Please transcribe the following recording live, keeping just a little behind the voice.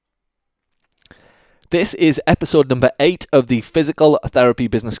This is episode number 8 of the Physical Therapy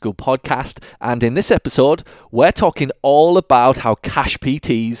Business School podcast, and in this episode, we're talking all about how cash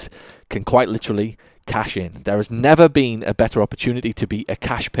PTs can quite literally cash in. There has never been a better opportunity to be a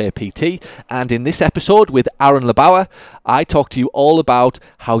cash pay PT, and in this episode with Aaron Lebauer, I talk to you all about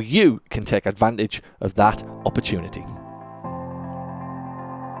how you can take advantage of that opportunity.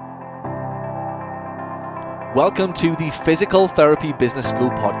 Welcome to the Physical Therapy Business School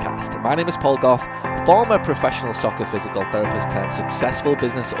podcast. My name is Paul Goff, former professional soccer physical therapist turned successful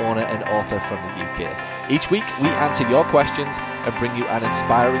business owner and author from the UK. Each week, we answer your questions and bring you an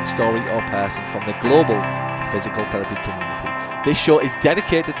inspiring story or person from the global physical therapy community. This show is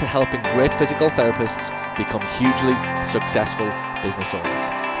dedicated to helping great physical therapists become hugely successful business owners.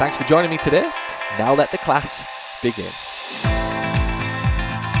 Thanks for joining me today. Now let the class begin.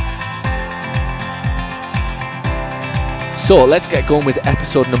 So let's get going with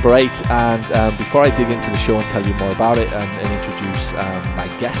episode number 8, and before I dig into the show and tell you more about it and introduce my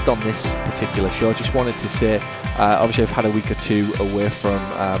guest on this particular show, I just wanted to say, obviously I've had a week or two away from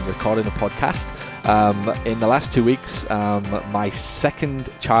recording a podcast. In the last 2 weeks, my second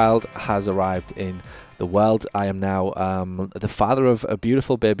child has arrived in the world. I am now the father of a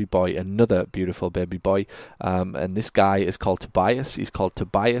beautiful baby boy, another beautiful baby boy, and this guy is called Tobias. He's called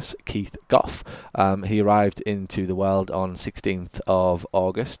Tobias Keith Goff. He arrived into the world on 16th of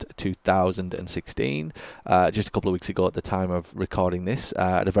August 2016, just a couple of weeks ago at the time of recording this,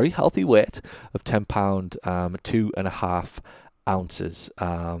 at a very healthy weight of 10 pound, 2.5 ounces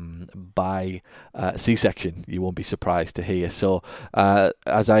by C-section. You won't be surprised to hear. So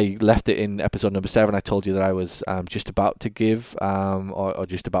as I left it in episode number 7, I told you that I was just about to give or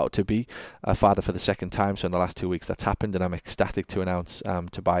just about to be a father for the second time. So in the last 2 weeks that's happened, and I'm ecstatic to announce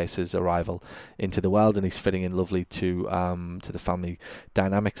Tobias's arrival into the world, and he's fitting in lovely to the family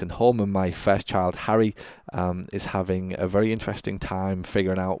dynamics and home. And my first child, Harry, is having a very interesting time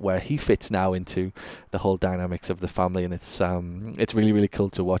figuring out where he fits now into the whole dynamics of the family, and it's really, really cool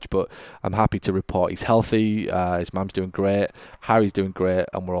to watch. But I'm happy to report he's healthy, his mum's doing great, Harry's doing great,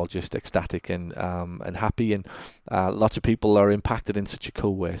 and we're all just ecstatic and happy, and lots of people are impacted in such a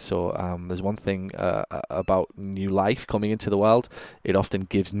cool way. So there's one thing about new life coming into the world: it often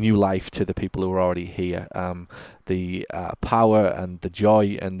gives new life to the people who are already here. The power and the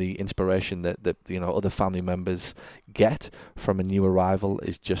joy and the inspiration that other family members get from a new arrival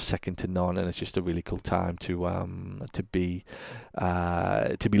is just second to none, and it's just a really cool time to be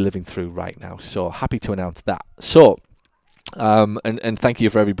living through right now. So happy to announce that. So and thank you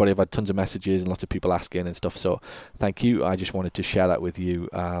for everybody. I've had tons of messages and lots of people asking and stuff, so thank you. I just wanted to share that with you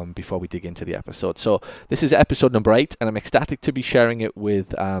before we dig into the episode. So this is episode number 8, and I'm ecstatic to be sharing it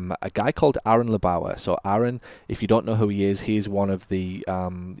with a guy called Aaron Lebauer. So Aaron, if you don't know who he is one of the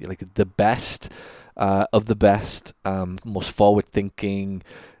the best of the best, most forward-thinking,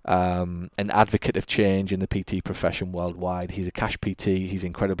 an advocate of change in the PT profession worldwide. He's a cash PT. He's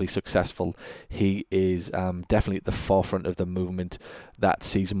incredibly successful. He is definitely at the forefront of the movement that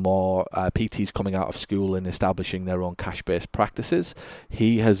sees more PTs coming out of school and establishing their own cash-based practices.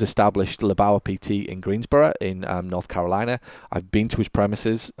 He has established Lebauer PT in Greensboro in North Carolina. I've been to his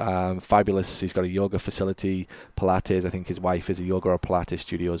premises. Fabulous. He's got a yoga facility, Pilates. I think his wife is a yoga or Pilates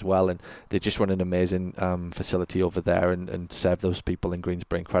studio as well, and they just run an amazing facility over there and serve those people in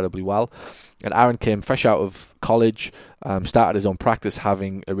Greensboro incredibly well. And Aaron came fresh out of college, started his own practice,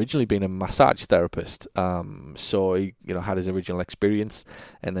 having originally been a massage therapist. So he had his original experience,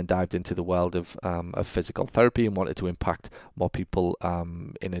 and then dived into the world of physical therapy and wanted to impact more people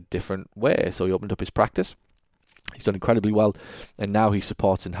in a different way. So he opened up his practice. He's done incredibly well, and now he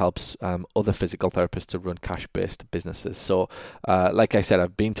supports and helps other physical therapists to run cash-based businesses. So, like I said,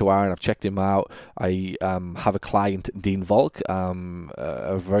 I've been to Aaron, I've checked him out. I have a client, Dean Volk,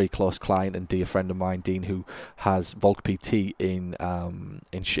 a very close client and dear friend of mine, Dean, who has Volk PT in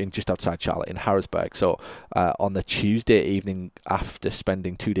just outside Charlotte, in Harrisburg. So, on the Tuesday evening, after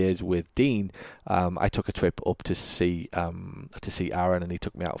spending 2 days with Dean, I took a trip up to see Aaron, and he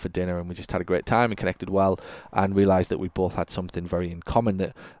took me out for dinner, and we just had a great time and connected well, and realized that we both had something very in common,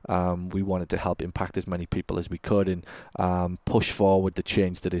 that we wanted to help impact as many people as we could, and push forward the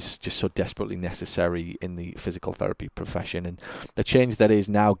change that is just so desperately necessary in the physical therapy profession, and the change that is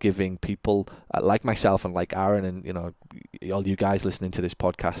now giving people like myself and like Aaron and all you guys listening to this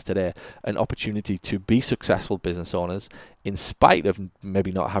podcast today an opportunity to be successful business owners in spite of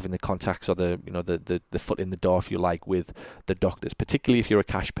maybe not having the contacts or the foot in the door, if you like, with the doctors, particularly if you're a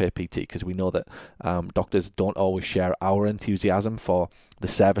cash pay PT, because we know that doctors don't always share our enthusiasm for the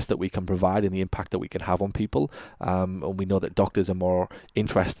service that we can provide and the impact that we can have on people. And we know that doctors are more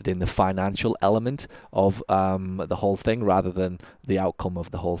interested in the financial element of the whole thing rather than the outcome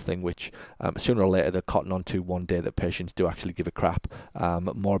of the whole thing, which sooner or later they'll cotton on to one day, that patients do actually give a crap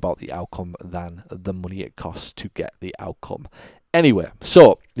more about the outcome than the money it costs to get the outcome. Anyway,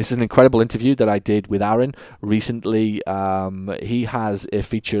 so this is an incredible interview that I did with Aaron recently. He has a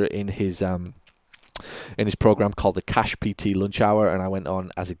feature in his program called the Cash PT Lunch Hour, and I went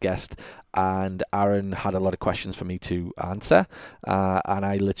on as a guest, and Aaron had a lot of questions for me to answer, and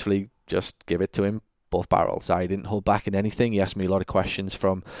I literally just gave it to him both barrels. I didn't hold back in anything. He asked me a lot of questions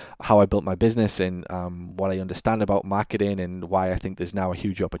from how I built my business and what I understand about marketing and why I think there's now a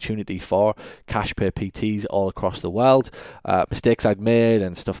huge opportunity for cash pay PTs all across the world, mistakes I'd made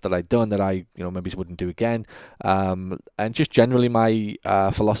and stuff that I'd done that I maybe wouldn't do again, and just generally my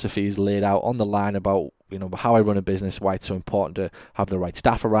philosophy is laid out on the line about how I run a business, why it's so important to have the right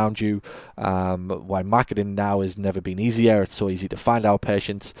staff around you, why marketing now has never been easier. It's so easy to find our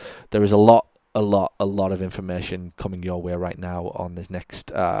patients. There is a lot of information coming your way right now on the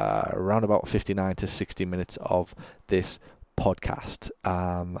next around about 59 to 60 minutes of this podcast.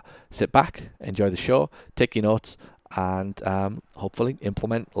 Sit back, enjoy the show, take your notes, and hopefully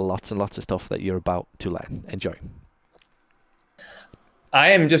implement lots and lots of stuff that you're about to learn. Enjoy.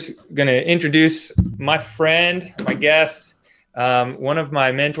 I am just going to introduce my friend, my guest, one of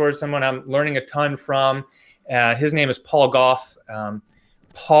my mentors, someone I'm learning a ton from. His name is Paul Goff.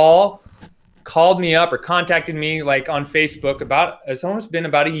 Paul called me up or contacted me like on Facebook it's almost been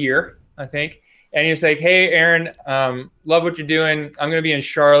about a year, I think. And he was like, "Hey, Aaron, love what you're doing. I'm going to be in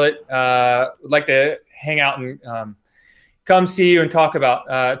Charlotte. Would like to hang out and come see you and talk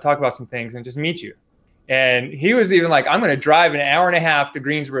about some things and just meet you." And he was even like, "I'm going to drive an hour and a half to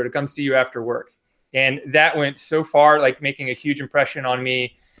Greensboro to come see you after work." And that went so far, like making a huge impression on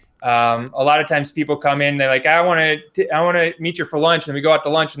me. A lot of times people come in, they're like, I want to meet you for lunch. And we go out to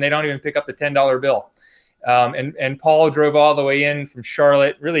lunch and they don't even pick up the $10 bill. And Paul drove all the way in from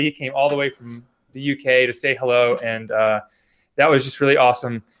Charlotte. Really, he came all the way from the UK to say hello. And that was just really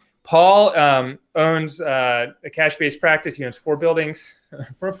awesome. Paul owns a cash-based practice. He owns four practices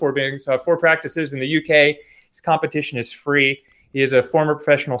in the UK. His competition is free. He is a former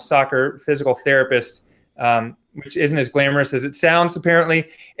professional soccer physical therapist, which isn't as glamorous as it sounds, apparently.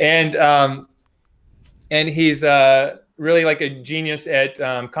 And he's really like a genius at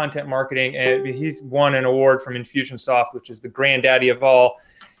content marketing. And he's won an award from Infusionsoft, which is the granddaddy of all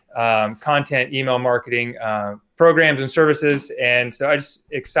content email marketing programs and services. And so I'm just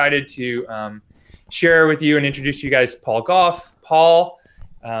excited to share with you and introduce you guys to Paul Goff. Paul,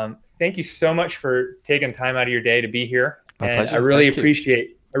 thank you so much for taking time out of your day to be here. My and pleasure. I really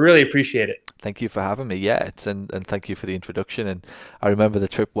appreciate it. Thank you for having me. Yeah, and thank you for the introduction. And I remember the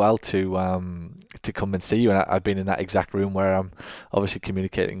trip well to come and see you. And I've been in that exact room where I'm obviously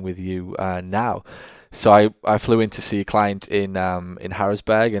communicating with you now. So I flew in to see a client in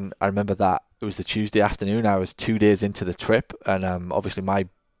Harrisburg, and I remember that it was the Tuesday afternoon. I was 2 days into the trip, and obviously my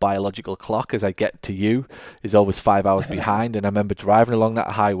biological clock as I get to you is always 5 hours behind. And I remember driving along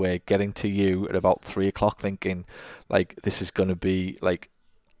that highway, getting to you at about 3 o'clock, thinking like this is going to be like.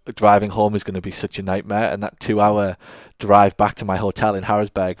 Driving home is going to be such a nightmare, and that 2 hour drive back to my hotel in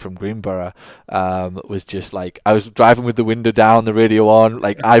Harrisburg from Greenboro was just like I was driving with the window down, the radio on,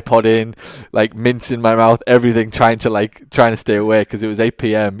 like iPod in, like mints in my mouth, everything, trying to stay awake because it was 8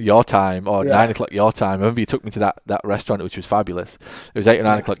 p.m. your time or 9 o'clock your time. I remember you took me to that restaurant, which was fabulous. It was 8 or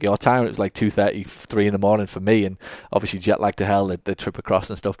 9 o'clock your time. It was like 2:30, 3 in the morning for me, and obviously jet lag to hell, the trip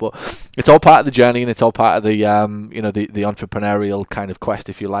across and stuff. But it's all part of the journey, and it's all part of the the entrepreneurial kind of quest,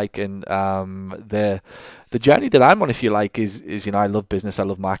 if you like, and the journey that I'm on, if you like, is I love business, I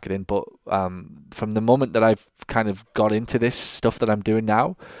love marketing, but from the moment that I've kind of got into this stuff that I'm doing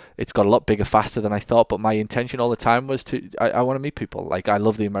now, it's got a lot bigger faster than I thought. But my intention all the time was I want to meet people. Like, I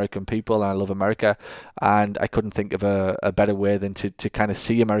love the American people and I love America, and I couldn't think of a better way than to kind of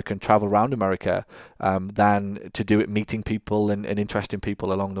see America and travel around America than to do it meeting people and interesting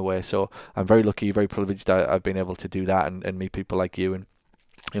people along the way. So I'm very lucky, very privileged I've been able to do that and meet people like you and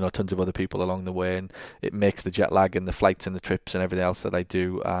tons of other people along the way, and it makes the jet lag and the flights and the trips and everything else that I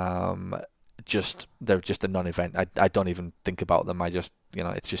do they're just a non-event. I don't even think about them. I just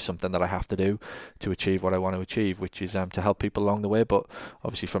it's just something that I have to do to achieve what I want to achieve, which is to help people along the way, but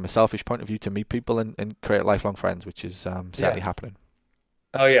obviously from a selfish point of view, to meet people and create lifelong friends, which is certainly happening.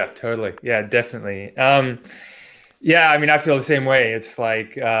 Oh yeah, totally. Yeah, definitely. I mean, I feel the same way. It's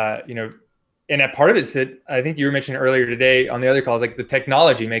like and a part of it is that I think you were mentioning earlier today on the other calls, like the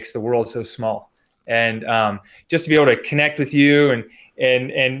technology makes the world so small. and just to be able to connect with you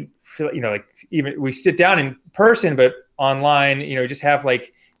and feel, like even we sit down in person, but online, just have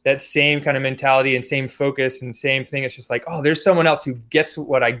like that same kind of mentality and same focus and same thing. It's just like, oh, there's someone else who gets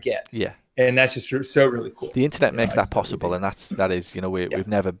what I get. Yeah. And that's just so really cool. The internet makes that possible, and that is, we've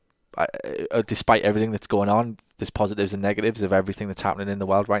never, despite everything that's going on, there's positives and negatives of everything that's happening in the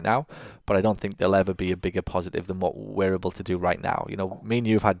world right now, but I don't think there'll ever be a bigger positive than what we're able to do right now. Me and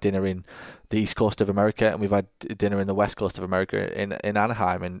you have had dinner in the East Coast of America, and we've had dinner in the West Coast of America in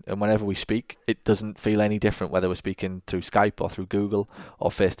Anaheim, and whenever we speak, it doesn't feel any different whether we're speaking through Skype or through Google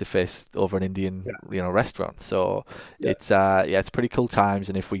or face-to-face over an Indian restaurant. So it's pretty cool times,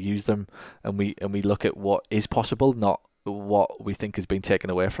 and if we use them and we look at what is possible, not what we think has been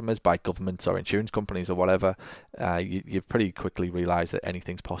taken away from us by governments or insurance companies or whatever, you pretty quickly realize that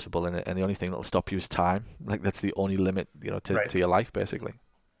anything's possible, and the only thing that'll stop you is time. Like, that's the only limit, to your life, basically.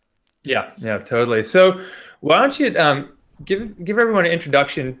 Yeah, totally. So why don't you give everyone an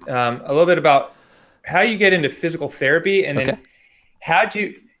introduction, a little bit about how you get into physical therapy, and then how'd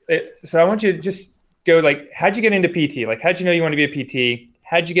you, so I want you to just go like, how'd you get into PT? Like, how'd you know you want to be a PT?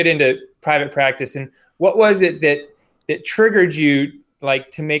 How'd you get into private practice? And what was it that triggered you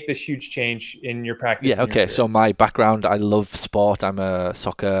like to make this huge change in your practice? Yeah, okay. So my background, I love sport. I'm a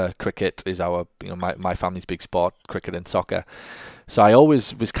soccer, cricket is our, my family's big sport, cricket and soccer. So I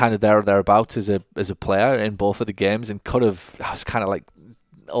always was kind of there or thereabouts as a player in both of the games, and I was kind of like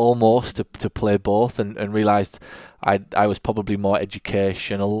almost to play both, and realized I was probably more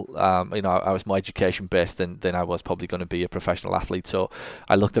educational. I was more education based than I was probably going to be a professional athlete. So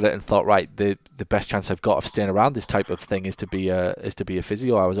I looked at it and thought, right, the best chance I've got of staying around this type of thing is to be a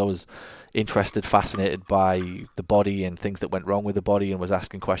physio. I was always interested, fascinated by the body and things that went wrong with the body, and was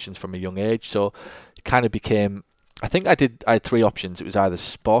asking questions from a young age. So it kind of became, I had three options. It was either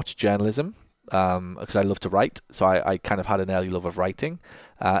sports journalism, because I love to write, so I kind of had an early love of writing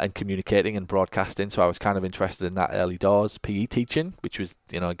and communicating and broadcasting, so I was kind of interested in that early doors. PE teaching, which was,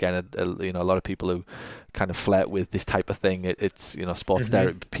 again, a lot of people who kind of flirt with this type of thing. It's sports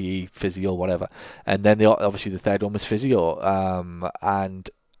therapy, PE, physio, whatever. And then obviously the third one was physio. And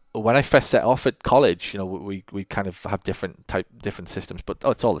when I first set off at college, we kind of have different systems, but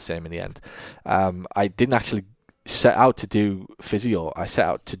it's all the same in the end. I didn't actually set out to do physio. I set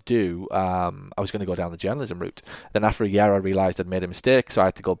out to do, I was going to go down the journalism route. Then after a year, I realised I'd made a mistake, so I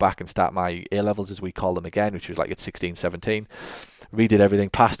had to go back and start my A-levels, as we call them again, which was like at 16, 17. Redid everything,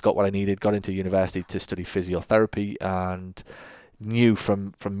 passed, got what I needed, got into university to study physiotherapy, and knew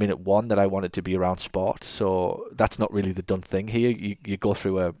from minute one that I wanted to be around sport. So that's not really the done thing here. You go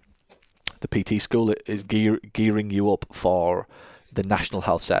through the PT school. It is gearing you up for the National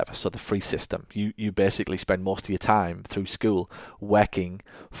Health Service, so the free system. You basically spend most of your time through school working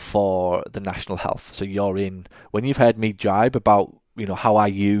for the National Health. So when you've heard me jibe about how I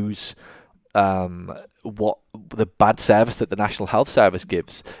use what the bad service that the National Health Service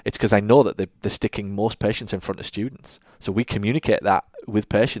gives, it's because I know that they're sticking most patients in front of students. So we communicate that with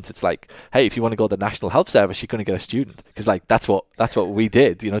patients. It's like, hey, if you want to go to the National Health Service, you're going to get a student, because like that's what we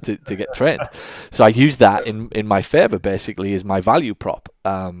did, to get trained. So I use that in my favor, basically, as my value prop.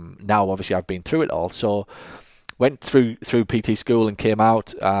 Now, obviously, I've been through it all, so went through PT school and came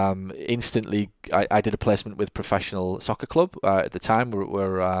out instantly. I did a placement with Professional Soccer Club at the time.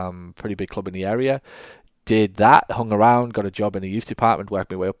 We're a pretty big club in the area. Did that, hung around, got a job in the youth department,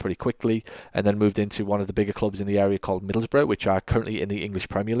 worked my way up pretty quickly, and then moved into one of the bigger clubs in the area called Middlesbrough, which are currently in the English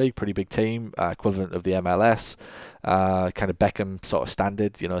Premier League, pretty big team, equivalent of the MLS, kind of Beckham sort of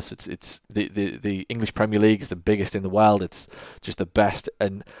standard. So it's the English Premier League is the biggest in the world. It's just the best,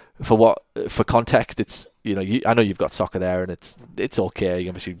 and for context, it's I know you've got soccer there, and it's okay.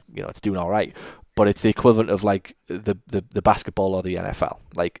 Obviously, it's doing all right. But it's the equivalent of like the basketball or the NFL.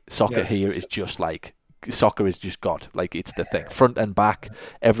 Like soccer here is just like, soccer is just God. Like, it's the thing, front and back,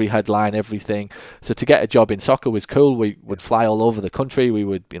 every headline, everything. So to get a job in soccer was cool. We would fly all over the country. We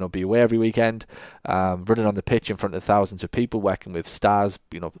would be away every weekend, running on the pitch in front of thousands of people, working with stars.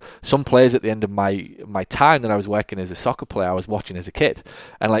 Some players at the end of my time that I was working as a soccer player, I was watching as a kid,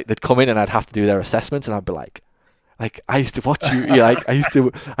 and like they'd come in and I'd have to do their assessments, and I'd be like I used to watch you. I used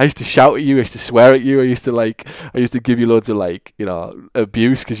to shout at you. I used to swear at you. I used to give you loads of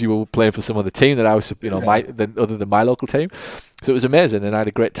abuse because you were playing for some other team that I was, other than my local team. So it was amazing, and I had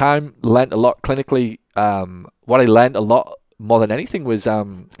a great time. Learned a lot clinically. What I learned a lot more than anything was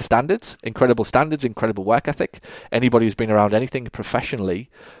standards, incredible work ethic. Anybody who's been around anything professionally,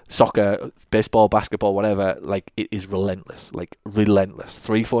 soccer, baseball, basketball, whatever, like it is relentless, like relentless.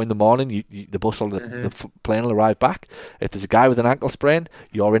 3-4 in the morning, the bus or the plane will arrive back. If there's a guy with an ankle sprain,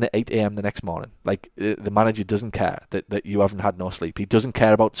 you're in at 8 a.m. the next morning. Like the manager doesn't care that you haven't had no sleep. He doesn't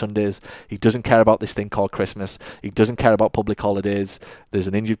care about Sundays. He doesn't care about this thing called Christmas. He doesn't care about public holidays. There's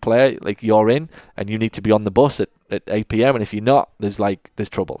an injured player, like you're in, and you need to be on the bus at 8 p.m. and if you're not, there's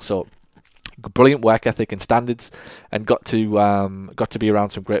trouble. So brilliant work ethic and standards, and got to be around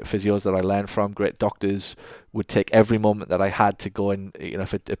some great physios that I learned from, great doctors. Would take every moment that I had to go and,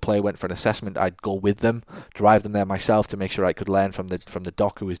 if a player went for an assessment, I'd go with them, drive them there myself to make sure I could learn from the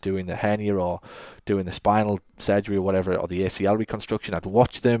doc who was doing the hernia or doing the spinal surgery or whatever, or the ACL reconstruction. I'd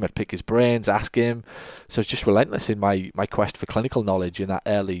watch them, I'd pick his brains, ask him. So it's just relentless in my quest for clinical knowledge in that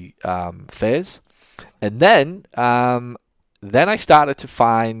early phase. And then I started to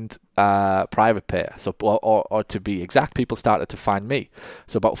find private pay. So, or to be exact, people started to find me.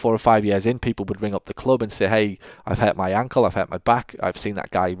 So about 4 or 5 years in, people would ring up the club and say, "Hey, I've hurt my ankle, I've hurt my back, I've seen that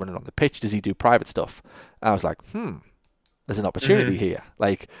guy running on the pitch. Does he do private stuff?" And I was like, there's an opportunity here.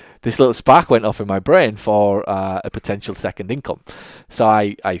 Like this little spark went off in my brain for a potential second income. So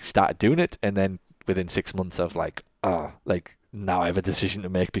I started doing it, and then within 6 months, I was like, now I have a decision to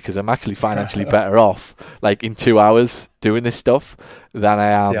make, because I'm actually financially better off like in 2 hours doing this stuff than I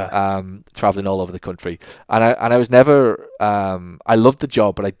am traveling all over the country. And I was never I loved the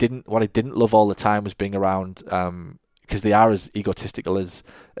job, but what I didn't love all the time was being around, because they are as egotistical as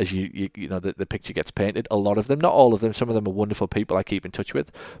you know the picture gets painted. A lot of them, not all of them, some of them are wonderful people I keep in touch with,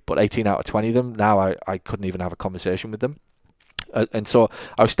 but 18 out of 20 of them now I couldn't even have a conversation with them. And so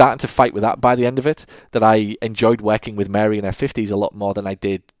I was starting to fight with that by the end of it, that I enjoyed working with Mary in her 50s a lot more than I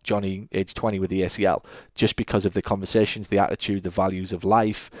did Johnny, age 20, with the ACL, just because of the conversations, the attitude, the values of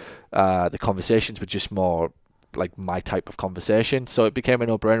life. The conversations were just more like my type of conversation. So it became a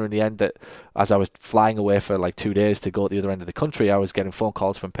no-brainer in the end that as I was flying away for like 2 days to go at the other end of the country, I was getting phone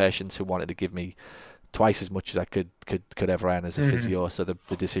calls from patients who wanted to give me twice as much as I could ever earn as a physio. So the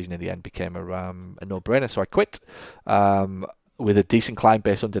decision in the end became a no-brainer. So I quit. With a decent client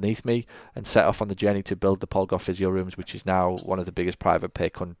base underneath me, and set off on the journey to build the Paul Goff Physio Rooms, which is now one of the biggest private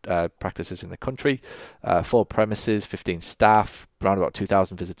pay practices in the country. 4 premises, 15 staff, around about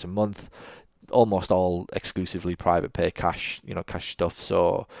 2,000 visits a month, almost all exclusively private pay, cash stuff.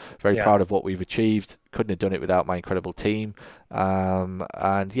 So very proud of what we've achieved. Couldn't have done it without my incredible team.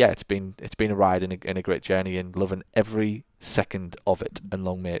 And it's been a ride and a great journey, and loving every second of it. And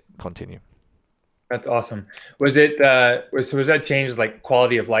long may it continue. That's awesome. Was it was that changed like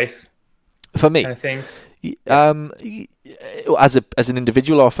quality of life for me? Kind of things. As an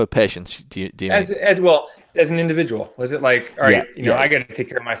individual or for patients? Do you mean? As well as an individual? Was it like, all right, I got to take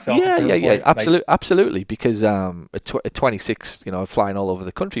care of myself? Yeah. Absolutely. Because at 26, flying all over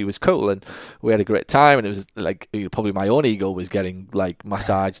the country was cool, and we had a great time, and it was like probably my own ego was getting like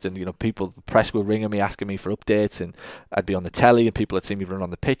massaged, and the press were ringing me asking me for updates, and I'd be on the telly, and people had seen me run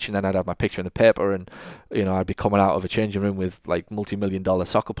on the pitch, and then I'd have my picture in the paper, and I'd be coming out of a changing room with like multi-million-dollar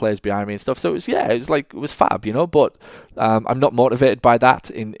soccer players behind me and stuff. So it was fab, but I'm not motivated by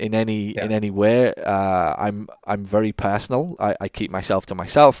that in any way. I'm very personal. I keep myself to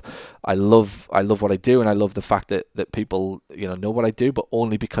myself. I love what I do, and I love the fact that people know what I do, but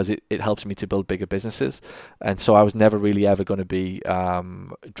only because it helps me to build bigger businesses. And so I was never really ever going to be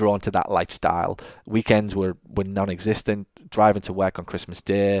drawn to that lifestyle. Weekends were non-existent. Driving to work on Christmas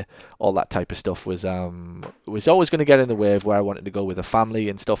Day, all that type of stuff was always going to get in the way of where I wanted to go with a family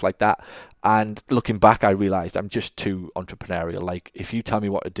and stuff like that. And looking back, I realized I'm just too entrepreneurial. Like, if you tell me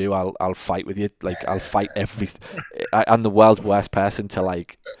what to do, I'll fight with you. Like, I'll fight everything. I'm the world's worst person to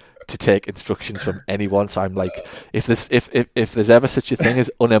take instructions from anyone. So I'm like, if there's ever such a thing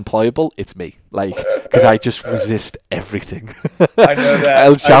as unemployable, it's me. Like, because I just resist everything. I know that. I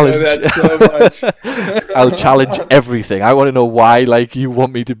know that so much. I'll challenge everything. I want to know why. Like, you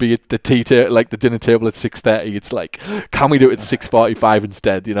want me to be at the the dinner table at 6:30. It's like, can we do it at 6:45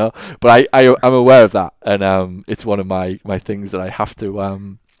 instead? But I'm aware of that, and it's one of my things that I have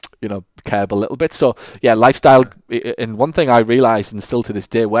to curb a little bit. So lifestyle. And one thing I realized, and still to this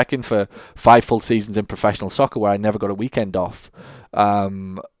day, working for 5 full seasons in professional soccer where I never got a weekend off,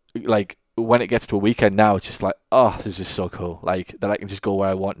 like when it gets to a weekend now, it's just like, oh, this is just so cool. Like, that I can just go where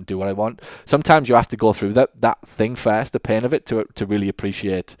I want and do what I want. Sometimes you have to go through that thing first, the pain of it, to really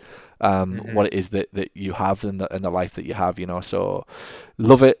appreciate what it is that you have and the life that you have, so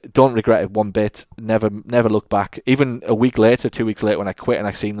love it, don't regret it one bit, never look back. Even a week later, 2 weeks later, when I quit and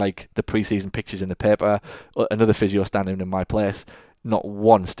I seen like the pre-season pictures in the paper, another physio standing in my place, not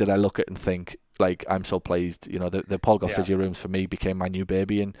once did I look at and think like, I'm so pleased. The Paul Goff physio rooms for me became my new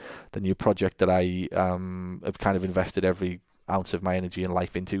baby and the new project that I have kind of invested every ounce of my energy and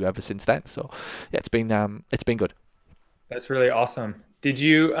life into ever since then. So yeah, it's been good. That's really awesome. Did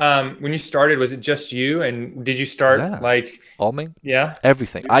you, when you started, was it just you? And did you start like all me? Yeah,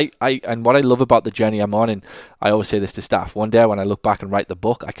 everything. And what I love about the journey I'm on, and I always say this to staff, one day when I look back and write the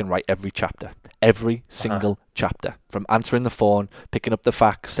book, I can write every chapter, every single chapter, from answering the phone, picking up the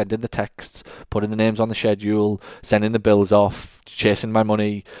fax, sending the texts, putting the names on the schedule, sending the bills off, chasing my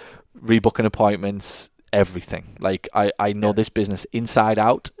money, rebooking appointments, everything. Like I know this business inside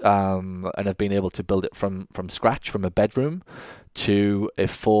out, and I've been able to build it from scratch, from a bedroom to a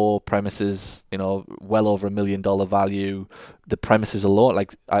 4 premises, well over $1 million value. The premises alone,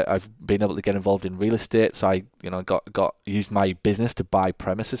 like I've been able to get involved in real estate, so I got used my business to buy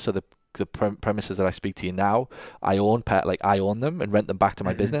premises. So the premises that I speak to you now, I own them and rent them back to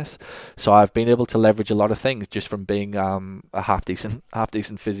my business. So I've been able to leverage a lot of things just from being a half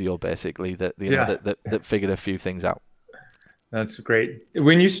decent physio, basically, that figured a few things out. That's great.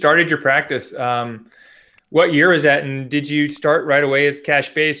 When you started your practice, what year was that? And did you start right away as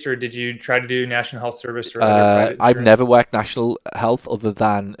cash-based, or did you try to do National Health Service or other private I've never worked National Health other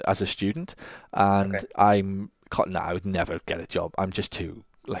than as a student, and I would never get a job. I'm just too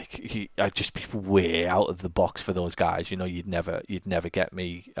I'd just be way out of the box for those guys. You'd never get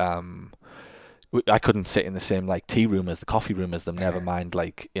me. I couldn't sit in the same tea room as the coffee room as them. Never mind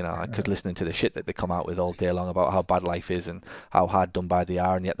because listening to the shit that they come out with all day long about how bad life is and how hard done by they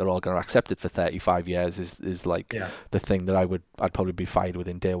are, and yet they're all going to accept it for 35 years is the thing that I'd probably be fired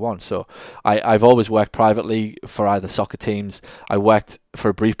within day one. So I've always worked privately for either soccer teams. I worked for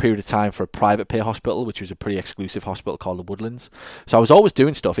a brief period of time for a private pay hospital, which was a pretty exclusive hospital called the Woodlands. So I was always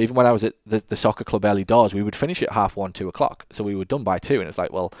doing stuff. Even when I was at the soccer club early doors, we would finish at 1:30, 2 o'clock. So we were done by 2, and it's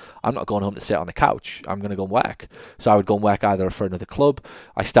like, well, I'm not going home to sit on the couch. I'm going to go and work. So I would go and work either for another club.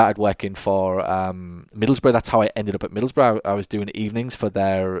 I started working for Middlesbrough. That's how I ended up at Middlesbrough. I was doing evenings for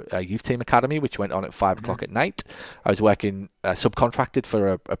their youth team academy, which went on at 5 o'clock at night. I was working subcontracted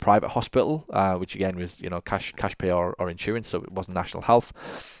for a private hospital, which again was cash pay or insurance, so it wasn't National Health.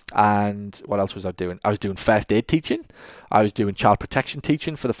 And what else was I doing? I was doing first aid teaching. I was doing child protection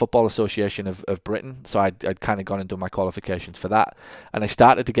teaching for the Football Association of Britain. So I'd kind of gone and done my qualifications for that. And I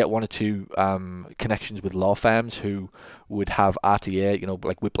started to get 1 or 2 connections with law firms who would have RTA,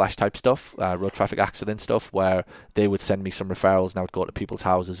 like whiplash type stuff, road traffic accident stuff, where they would send me some referrals and I would go to people's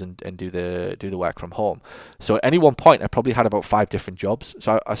houses and do the work from home. So at any one point, I probably had about 5 different jobs.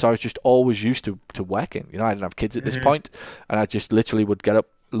 So I was just always used to working. I didn't have kids at this point, and I just literally would get up,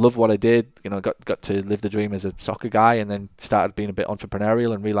 love what I did, got to live the dream as a soccer guy, and then started being a bit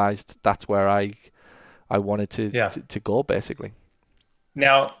entrepreneurial and realized that's where I wanted to go, basically.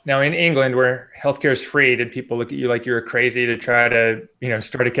 Now in England, where healthcare is free, did people look at you like you were crazy to try to,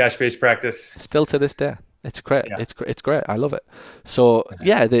 start a cash-based practice? Still to this day. It's great. Yeah. It's great. I love it. So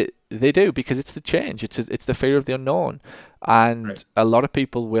yeah, they do, because it's the change. It's the fear of the unknown, and a lot of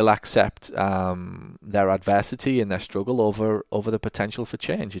people will accept their adversity and their struggle over the potential for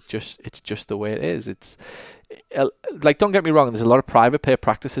change. It's just the way it is. It's don't get me wrong. There's a lot of private pay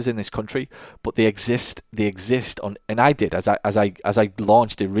practices in this country, but they exist on. And I did as I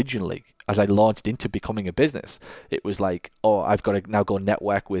launched originally. As I launched into becoming a business, it was like, I've got to now go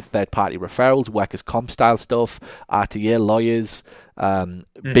network with third-party referrals, workers' comp style stuff, RTA lawyers,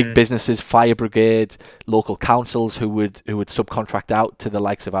 big businesses, fire brigade, local councils who would subcontract out to the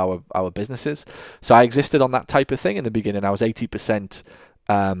likes of our businesses. So I existed on that type of thing in the beginning. I was 80%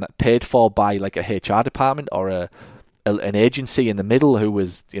 paid for by like a HR department or an agency in the middle who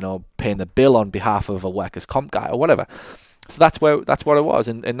was paying the bill on behalf of a workers' comp guy or whatever. So that's what it was,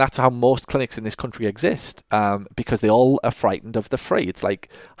 and that's how most clinics in this country exist, because they all are frightened of the free. It's like,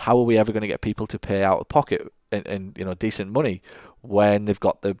 how are we ever going to get people to pay out of pocket and decent money when they've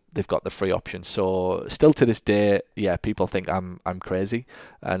got the free option? So still to this day, yeah, people think I'm crazy,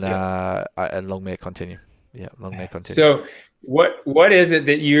 and long may it continue. Yeah, long may it continue. So what is it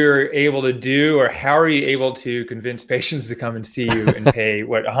that you're able to do, or how are you able to convince patients to come and see you and pay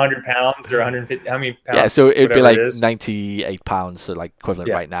 £100 or 150? How many pounds? Yeah, so it'd be like £98, so like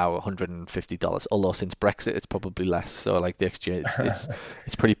equivalent right now $150. Although since Brexit, it's probably less. So like the exchange,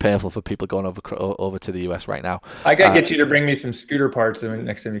 it's pretty painful for people going over to the US right now. I gotta get you to bring me some scooter parts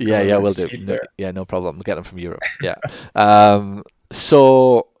next time you come. Yeah, we'll do. No problem. We'll get them from Europe. Yeah.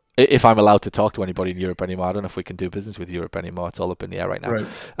 So If I'm allowed to talk to anybody in Europe anymore. I don't know if we can do business with Europe anymore. It's all up in the air right now.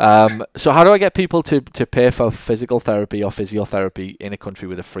 Right. So how do I get people to pay for physical therapy or physiotherapy in a country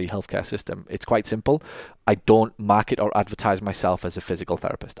with a free healthcare system? It's quite simple. I don't market or advertise myself as a physical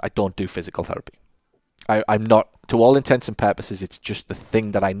therapist. I don't do physical therapy. I'm not, to all intents and purposes, it's just the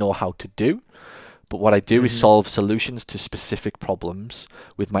thing that I know how to do. But what I do is solve solutions to specific problems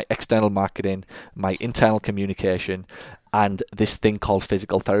with my external marketing, my internal communication, and this thing called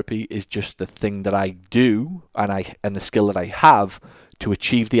physical therapy is just the thing that I do and the skill that I have to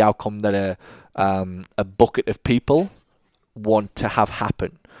achieve the outcome that a bucket of people want to have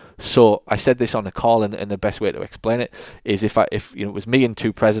happen. So I said this on the call, and the best way to explain it is if it was me and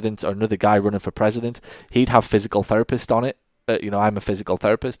two presidents or another guy running for president, he'd have physical therapist on it. I'm a physical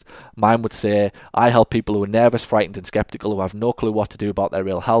therapist. Mine would say, I help people who are nervous, frightened and skeptical, who have no clue what to do about their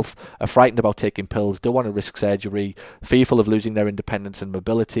real health, are frightened about taking pills, don't want to risk surgery, fearful of losing their independence and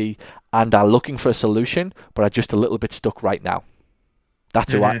mobility, and are looking for a solution, but are just a little bit stuck right now.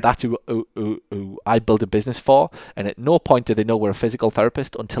 That's who I build a business for, and at no point do they know we're a physical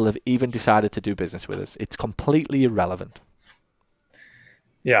therapist until they've even decided to do business with us. It's completely irrelevant.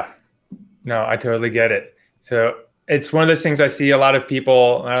 Yeah. No, I totally get it. So it's one of those things I see a lot of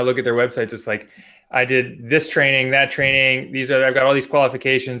people, when I look at their websites, it's like, I did this training, that training, I've got all these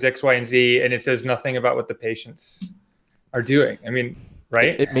qualifications, X, Y, and Z, and it says nothing about what the patients are doing. I mean,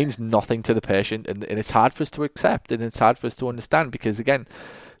 right? It means nothing to the patient, and it's hard for us to accept, and it's hard for us to understand, because again,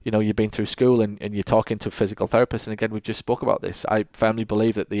 you've been through school and you're talking to physical therapists, and again, we just spoke about this. I firmly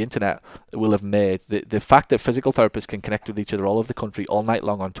believe that the internet will have made the fact that physical therapists can connect with each other all over the country all night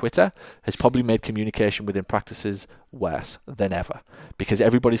long on Twitter has probably made communication within practices worse than ever, because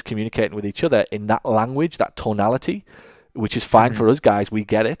everybody's communicating with each other in that language, that tonality, which is fine for us guys, we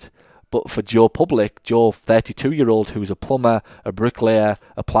get it. But for Joe Public, Joe 32-year-old who's a plumber, a bricklayer,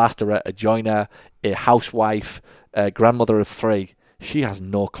 a plasterer, a joiner, a housewife, a grandmother of 3, she has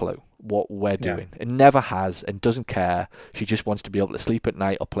no clue what we're doing, and never has, and doesn't care. She just wants to be able to sleep at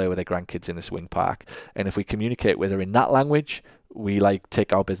night or play with her grandkids in a swing park. And if we communicate with her in that language, we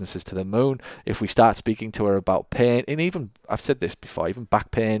take our businesses to the moon. If we start speaking to her about pain, and even, I've said this before, even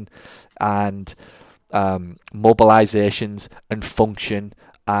back pain and mobilizations and function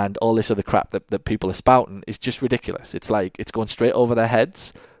and all this other crap that people are spouting is just ridiculous. It's like it's going straight over their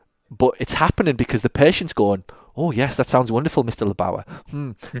heads, but it's happening because the patient's going, oh yes, that sounds wonderful, Mr. LeBauer.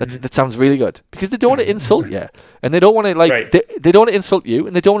 That sounds really good, because they don't want to insult you, and they don't want to they don't want to insult you,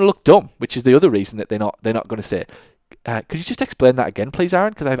 and they don't want to look dumb, which is the other reason that they're not going to say, could you just explain that again, please,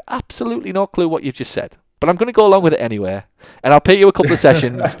 Aaron? Because I have absolutely no clue what you've just said. But I'm going to go along with it anyway, and I'll pay you a couple of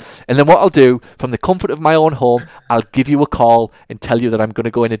sessions, and then what I'll do, from the comfort of my own home, I'll give you a call and tell you that I'm going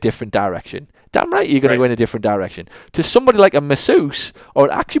to go in a different direction. Damn right, you're going to go in a different direction. To somebody like a masseuse or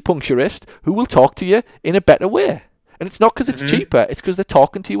an acupuncturist who will talk to you in a better way. And it's not because it's cheaper, it's because they're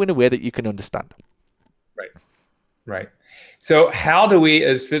talking to you in a way that you can understand. Right. So how do we,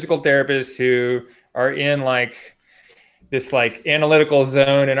 as physical therapists who are in this analytical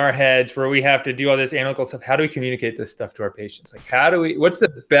zone in our heads where we have to do all this analytical stuff, how do we communicate this stuff to our patients? What's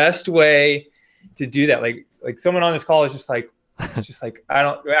the best way to do that? Like someone on this call is just like, I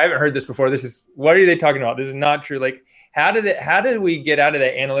haven't heard this before. What are they talking about? This is not true. How did we get out of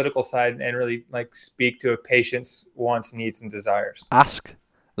that analytical side and really speak to a patient's wants, needs, and desires? Ask,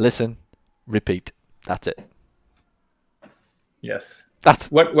 listen, repeat. That's it. Yes.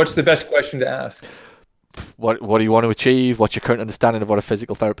 What's the best question to ask? What do you want to achieve? What's your current understanding of what a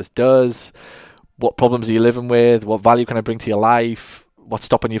physical therapist does? What problems are you living with? What value can I bring to your life? What's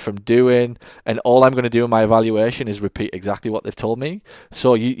stopping you from doing? And all I'm going to do in my evaluation is repeat exactly what they've told me.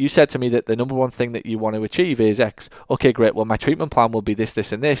 So you said to me that the number one thing that you want to achieve is X. Okay, great. Well, my treatment plan will be this,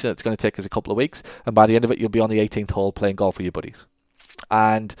 this, and this, and it's going to take us a couple of weeks. And by the end of it, you'll be on the 18th hole playing golf with your buddies.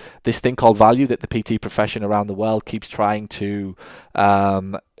 And this thing called value that the PT profession around the world keeps trying to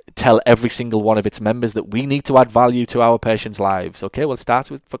tell every single one of its members that we need to add value to our patients' lives. Okay, well, it starts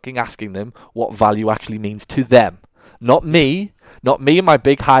with fucking asking them what value actually means to them. Not me and my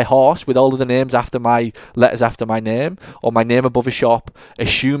big high horse with all of the names after my letters after my name, or my name above a shop,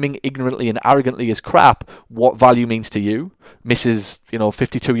 assuming ignorantly and arrogantly as crap what value means to you, Mrs.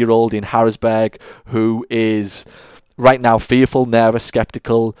 52-year-old in Harrisburg who is right now fearful, nervous,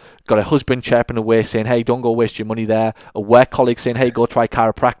 skeptical, got a husband chirping away saying, hey, don't go waste your money there, a work colleague saying, hey, go try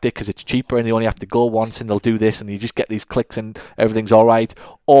chiropractic because it's cheaper and they only have to go once and they'll do this, and you just get these clicks and everything's all right.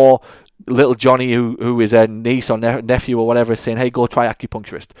 Or little Johnny who is a niece or nephew or whatever saying, hey, go try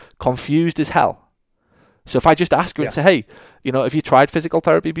acupuncturist. Confused as hell. So if I just ask her and say, hey, have you tried physical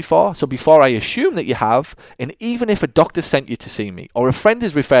therapy before? So before I assume that you have, and even if a doctor sent you to see me or a friend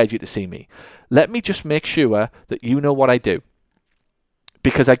has referred you to see me, let me just make sure that you know what I do.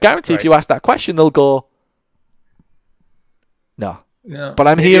 Because I guarantee if you ask that question, they'll go, no. But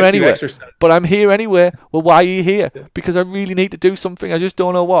I'm here anyway. Well, why are you here? Because I really need to do something. I just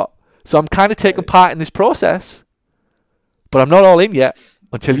don't know what. So I'm kind of taking part in this process, but I'm not all in yet.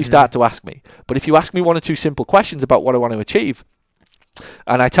 Until you start to ask me. But if you ask me one or two simple questions about what I want to achieve,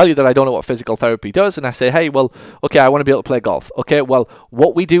 and I tell you that I don't know what physical therapy does, and I say, hey, well, okay, I want to be able to play golf. Okay, well,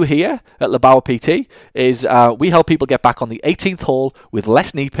 what we do here at Labauer PT is we help people get back on the 18th hole with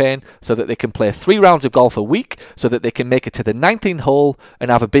less knee pain so that they can play 3 rounds of golf a week, so that they can make it to the 19th hole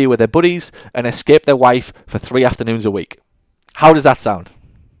and have a beer with their buddies and escape their wife for 3 afternoons a week. How does that sound?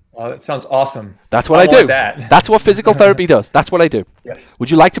 Oh, that sounds awesome. That's what I do. That's what physical therapy does. That's what I do. Yes. Would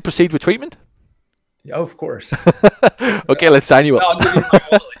you like to proceed with treatment? Yeah, of course. Okay, let's sign you up. I'll give you my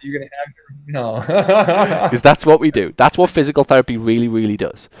wallet. You're going to have to... No. Because that's what we do. That's what physical therapy really, really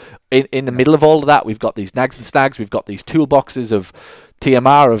does. In the middle of all of that, we've got these nags and snags. We've got these toolboxes of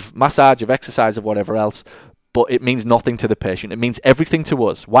TMR, of massage, of exercise, of whatever else. But it means nothing to the patient. It means everything to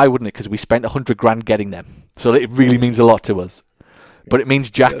us. Why wouldn't it? Because we spent $100,000 getting them. So it really means a lot to us. But it means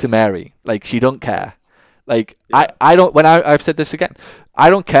jack to Mary. Like, she don't care. Like, I don't, I've said this again,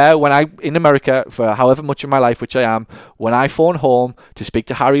 I don't care when in America, for however much of my life, which I am, when I phone home to speak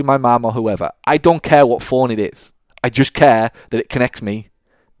to Harry, my mum, or whoever, I don't care what phone it is. I just care that it connects me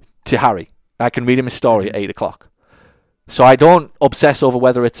to Harry. I can read him a story at 8 o'clock. So I don't obsess over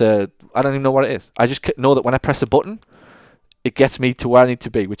whether it's I don't even know what it is. I just know that when I press a button, it gets me to where I need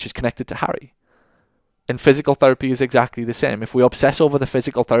to be, which is connected to Harry. And physical therapy is exactly the same. If we obsess over the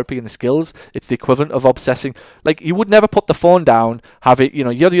physical therapy and the skills, it's the equivalent of obsessing. Like, you would never put the phone down, have it,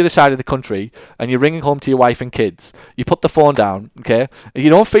 you're the other side of the country, and you're ringing home to your wife and kids. You put the phone down, okay? And you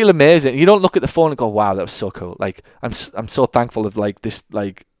don't feel amazing. You don't look at the phone and go, wow, that was so cool. Like, I'm so thankful of,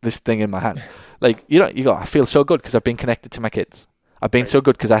 this thing in my hand. Like, you go, I feel so good because I've been connected to my kids. I've been so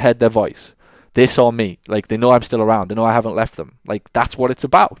good because I heard their voice. They saw me. Like, they know I'm still around. They know I haven't left them. Like, that's what it's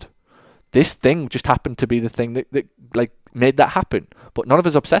about. This thing just happened to be the thing that made that happen. But none of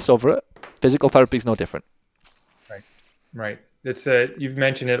us obsess over it. Physical therapy is no different. Right. It's you've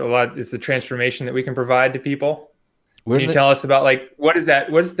mentioned it a lot. It's the transformation that we can provide to people. Can you tell us about what does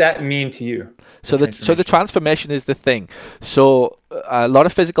that mean to you? So the transformation is the thing. So a lot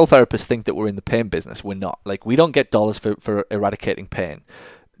of physical therapists think that we're in the pain business. We're not. Like, we don't get dollars for eradicating pain.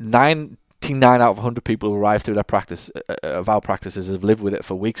 99 out of 100 people who arrive through their practice of our practices have lived with it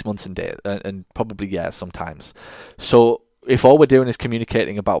for weeks, months, and days, and probably years sometimes. So if all we're doing is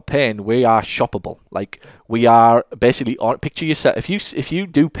communicating about pain, we are shoppable. Like, we are basically, picture yourself, if you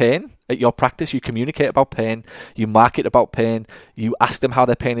do pain at your practice, you communicate about pain, you market about pain, you ask them how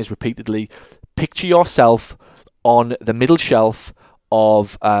their pain is repeatedly. Picture yourself on the middle shelf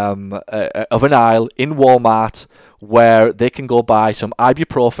of an aisle in Walmart, where they can go buy some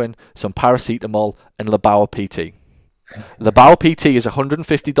ibuprofen, some paracetamol, and Labauer PT. Labauer PT is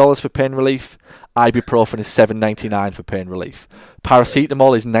 $150 for pain relief. Ibuprofen is $7.99 for pain relief.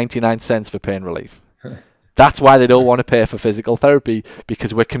 Paracetamol is 99 cents for pain relief. That's why they don't want to pay for physical therapy,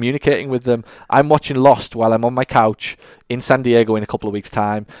 because we're communicating with them. I'm watching Lost while I'm on my couch in San Diego in a couple of weeks'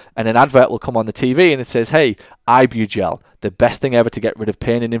 time, and an advert will come on the TV and it says, hey, Ibugel, the best thing ever to get rid of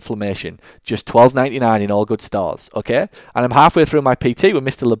pain and inflammation, just $12.99 in all good stores, okay? And I'm halfway through my PT with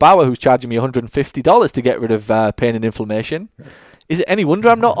Mr. Labauer, who's charging me $150 to get rid of pain and inflammation. Is it any wonder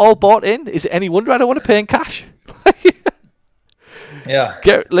I'm not all bought in? Is it any wonder I don't want to pay in cash? Yeah.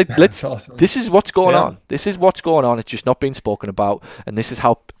 Let's. Awesome. This is what's going on. This is what's going on. It's just not being spoken about, and this is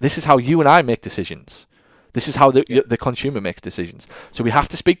how you and I make decisions. This is how the consumer makes decisions. So we have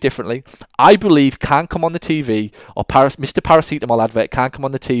to speak differently. I believe can't come on the TV, or Mr. Paracetamol advert can't come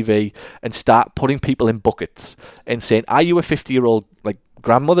on the TV and start putting people in buckets and saying, are you a 50-year-old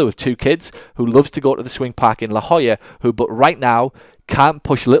grandmother with 2 kids who loves to go to the swing park in La Jolla, but right now can't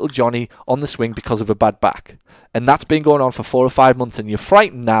push little Johnny on the swing because of a bad back? And that's been going on for 4 or 5 months, and you're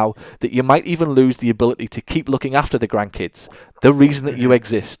frightened now that you might even lose the ability to keep looking after the grandkids. The reason that you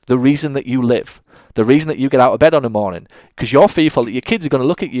exist, the reason that you live, the reason that you get out of bed on a morning, because you're fearful that your kids are going to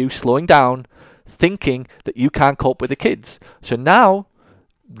look at you slowing down, thinking that you can't cope with the kids. So now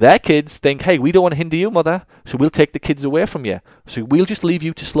their kids think, hey, we don't want to hinder you, mother, so we'll take the kids away from you. So we'll just leave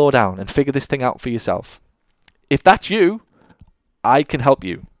you to slow down and figure this thing out for yourself. If that's you, I can help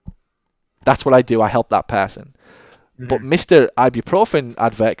you. That's what I do. I help that person. Mm-hmm. But Mr. Ibuprofen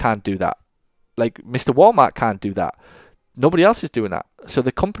advert can't do that. Like, Mr. Walmart can't do that. Nobody else is doing that. So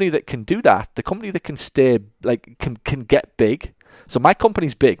the company that can do that, the company that can stay, like, can get big. So my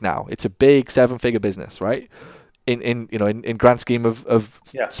company's big now. It's a big 7-figure business, right? In grand scheme of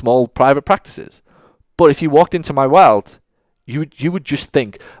small private practices. But if you walked into my world, you would just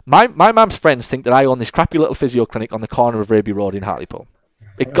think, my mum's friends think that I own this crappy little physio clinic on the corner of Raby Road in Hartlepool.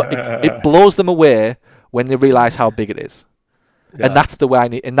 It blows them away when they realise how big it is. Yeah. And that's the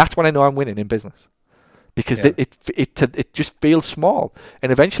way and that's when I know I'm winning in business. Because it just feels small.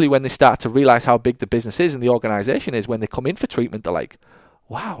 And eventually when they start to realise how big the business is and the organisation is, when they come in for treatment, they're like,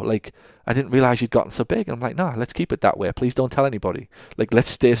 wow, like, I didn't realise you'd gotten so big. And I'm like, no, let's keep it that way. Please don't tell anybody. Like, let's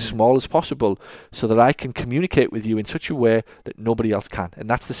stay as small as possible so that I can communicate with you in such a way that nobody else can. And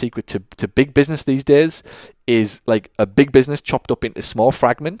that's the secret to big business these days, is like a big business chopped up into small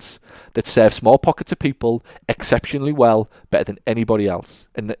fragments that serve small pockets of people exceptionally well, better than anybody else.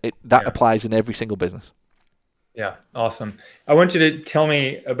 And that applies in every single business. Yeah, awesome. I want you to tell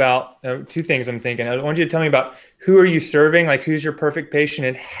me about two things I'm thinking. I want you to tell me about who are you serving, like who's your perfect patient,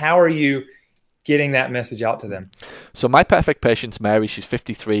 and how are you getting that message out to them? So my perfect patient's Mary. She's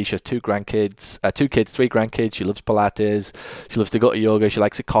 53. She has 2 kids, 3 grandkids. She loves Pilates. She loves to go to yoga. She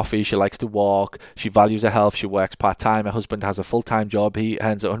likes a coffee. She likes to walk. She values her health. She works part-time. Her husband has a full-time job. He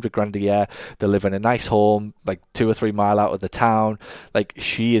earns $100,000 a year. They live in a nice home, like 2 or 3 mile out of the town. Like,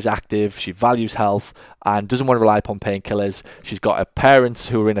 she is active. She values health and doesn't want to rely upon painkillers. She's got her parents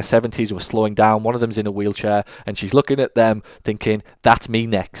who are in their 70s who are slowing down. One of them's in a wheelchair, and she's looking at them thinking, that's me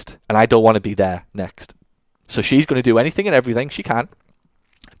next, and I don't want to be there next. So she's going to do anything and everything she can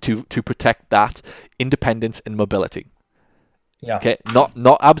to protect that independence and mobility. Yeah. Okay.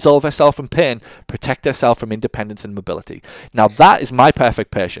 Not absolve herself from pain, protect herself from independence and mobility. Now that is my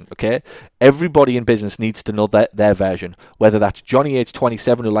perfect patient. Okay. Everybody in business needs to know their version. Whether that's Johnny, age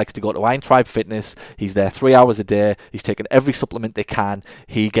 27, who likes to go to Iron Tribe Fitness. He's there 3 hours a day. He's taking every supplement they can.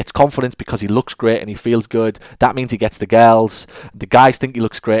 He gets confidence because he looks great and he feels good. That means he gets the girls. The guys think he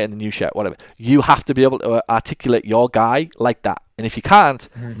looks great in the new shirt. Whatever. You have to be able to articulate your guy like that. And if you can't,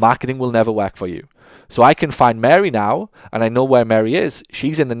 marketing will never work for you. So I can find Mary now, and I know where Mary is.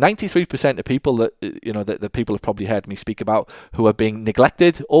 She's in the 93% of people that that people have probably heard me speak about, who are being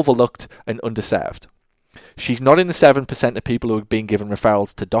neglected, overlooked, and underserved. She's not in the 7% of people who are being given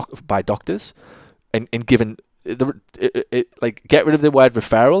referrals to by doctors, and given get rid of the word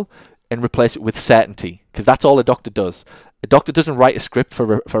referral and replace it with certainty, because that's all a doctor does. A doctor doesn't write a script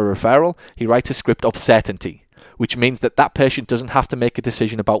for a referral; he writes a script of certainty, which means that patient doesn't have to make a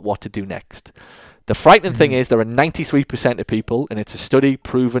decision about what to do next. The frightening thing is there are 93% of people, and it's a study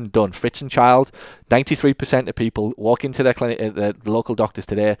proven, done, Fritz and Child, 93% of people walk into their clinic, the local doctors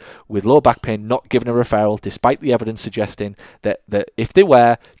today with low back pain, not given a referral, despite the evidence suggesting that if they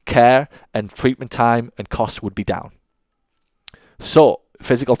were, care and treatment time and costs would be down. So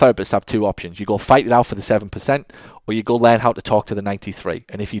physical therapists have 2 options. You go fight it out for the 7%, or you go learn how to talk to the 93%.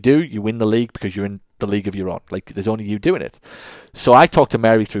 And if you do, you win the league because you're in the league of your own. Like, there's only you doing it. So I talk to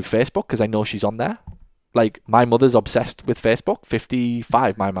Mary through Facebook because I know she's on there. Like, my mother's obsessed with Facebook.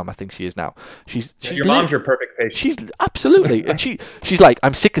 55, my mum, I think she is now. She's your mom's your perfect patient. She's absolutely, and she's like,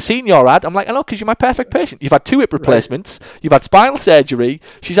 I'm sick of seeing your ad. I'm like, I know, because you're my perfect patient. You've had 2 hip replacements. Right. You've had spinal surgery.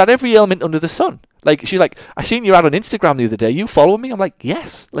 She's had every ailment under the sun. Like, she's like, I seen your ad on Instagram the other day. You follow me? I'm like,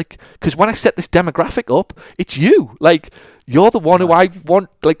 yes. Like, because when I set this demographic up, it's you. Like, you're the one who I want.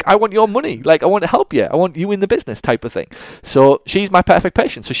 Like, I want your money. Like, I want to help you. I want you in the business type of thing. So she's my perfect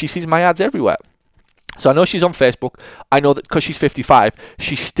patient. So she sees my ads everywhere. So I know she's on Facebook. I know that because she's 55,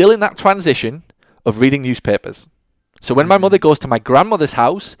 she's still in that transition of reading newspapers. So when my mother goes to my grandmother's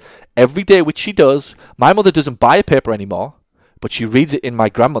house every day, which she does, my mother doesn't buy a paper anymore, but she reads it in my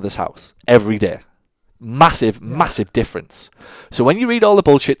grandmother's house every day. Massive difference. So when you read all the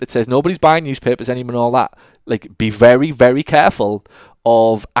bullshit that says nobody's buying newspapers anymore and all that, like, be very, very careful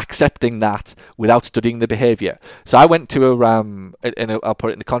of accepting that without studying the behaviour. So I went to and I'll put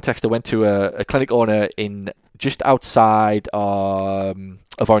it in the context, I went to a clinic owner in just outside of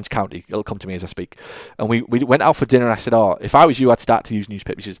Orange County. It'll come to me as I speak. And we went out for dinner, and I said, oh, if I was you, I'd start to use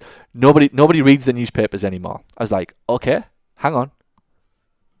newspapers. She says, nobody reads the newspapers anymore. I was like, okay, hang on.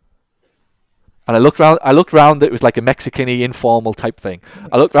 And I looked round, it was like a Mexican-y informal type thing.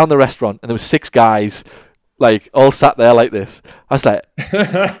 I looked around the restaurant, and there was 6 guys, like, all sat there like this. I was like,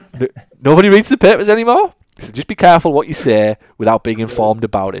 nobody reads the papers anymore? So just be careful what you say without being informed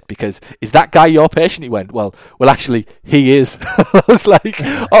about it, because is that guy your patient? He went, well, actually, he is. I was like,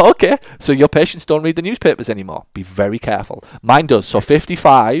 oh, okay. So your patients don't read the newspapers anymore. Be very careful. Mine does. So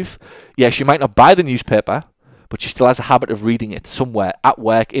 55, yeah, she might not buy the newspaper, but she still has a habit of reading it somewhere, at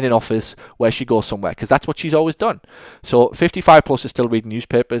work, in an office, where she goes somewhere, because that's what she's always done. So 55 plus are still reading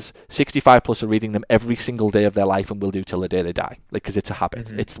newspapers, 65 plus are reading them every single day of their life and will do till the day they die, because it's a habit.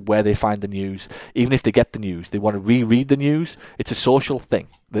 Mm-hmm. It's where they find the news. Even if they get the news, they want to reread the news. It's a social thing.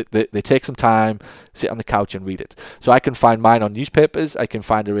 They take some time, sit on the couch and read it. So I can find mine on newspapers. I can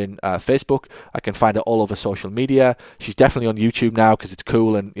find her in Facebook. I can find her all over social media. She's definitely on YouTube now because it's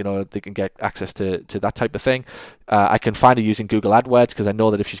cool and, you know, they can get access to that type of thing. I can find her using Google AdWords because I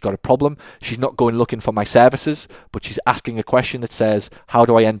know that if she's got a problem, she's not going looking for my services, but she's asking a question that says, how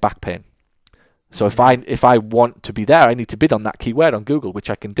do I end back pain? So if I want to be there, I need to bid on that keyword on Google, which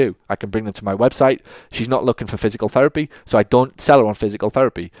I can do. I can bring them to my website. She's not looking for physical therapy, so I don't sell her on physical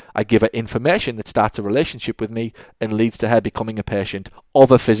therapy. I give her information that starts a relationship with me and leads to her becoming a patient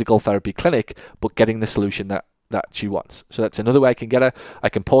of a physical therapy clinic, but getting the solution that she wants. So that's another way I can get her. I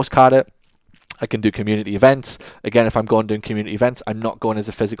can postcard her. I can do community events. Again, if I'm going doing community events, I'm not going as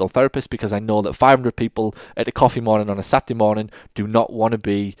a physical therapist because I know that 500 people at a coffee morning on a Saturday morning do not want to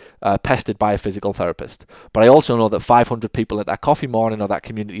be pestered by a physical therapist. But I also know that 500 people at that coffee morning or that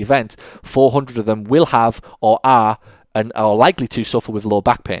community event, 400 of them will have or are and are likely to suffer with low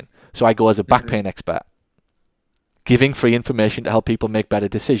back pain. So I go as a back pain expert, giving free information to help people make better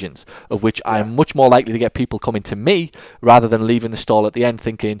decisions, of which I am much more likely to get people coming to me rather than leaving the stall at the end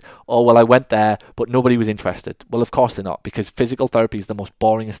thinking, oh, well, I went there, but nobody was interested. Well, of course they're not, because physical therapy is the most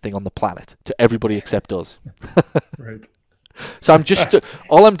boringest thing on the planet to everybody except us. Right. So I'm just,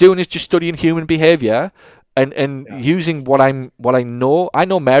 all I'm doing is just studying human behavior and using what I know. I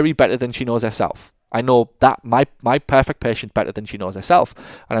know Mary better than she knows herself. I know that my perfect patient better than she knows herself,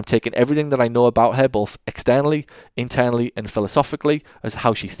 and I'm taking everything that I know about her, both externally, internally, and philosophically, as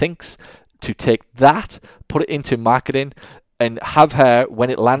how she thinks, to take that, put it into marketing, and have her, when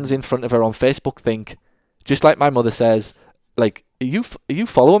it lands in front of her on Facebook, think, just like my mother says, like, are you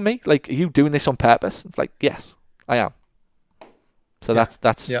following me? Like, are you doing this on purpose? It's like, yes, I am. So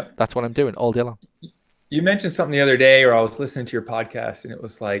that's what I'm doing all day long. You mentioned something the other day, or I was listening to your podcast, and it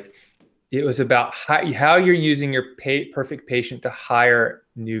was like, it was about how you're using your perfect patient to hire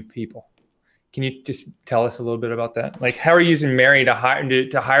new people. Can you just tell us a little bit about that? Like, how are you using Mary to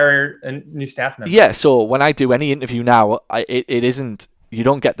hire a new staff member? Yeah, so when I do any interview now, it isn't, you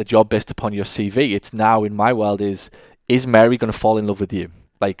don't get the job based upon your CV. It's now, in my world, is Mary going to fall in love with you?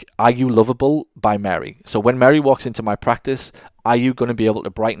 Like, are you lovable by Mary? So when Mary walks into my practice, are you going to be able to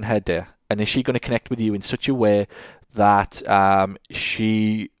brighten her day? And is she going to connect with you in such a way that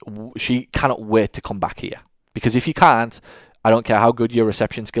she cannot wait to come back here? Because if you can't, I don't care how good your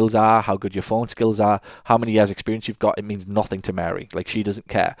reception skills are, how good your phone skills are, how many years experience you've got, it means nothing to Mary. Like, she doesn't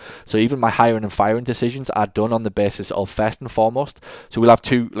care. So even my hiring and firing decisions are done on the basis of, first and foremost, so we'll have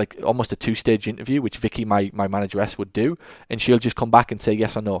almost a two-stage interview, which Vicky, my manageress, would do, and she'll just come back and say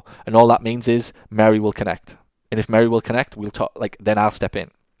yes or no. And all that means is Mary will connect. And if Mary will connect, we'll talk, then I'll step in.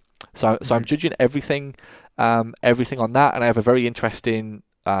 So I'm judging everything on that, and I have a very interesting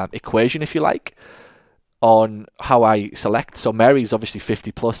equation, if you like, on how I select. So Mary's obviously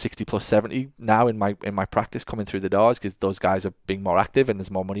 50 plus, 60 plus, 70 now in my practice coming through the doors, because those guys are being more active and there's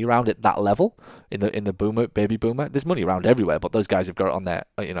more money around at that level in the baby boomer. There's money around everywhere, but those guys have got it on there,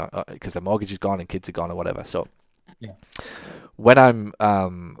 because their mortgage is gone and kids are gone or whatever. So when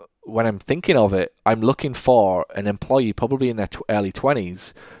I'm thinking of it, I'm looking for an employee probably in their early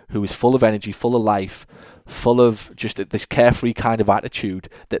 20s who is full of energy, full of life, full of just this carefree kind of attitude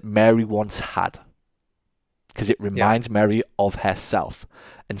that Mary once had, because it reminds Mary of herself.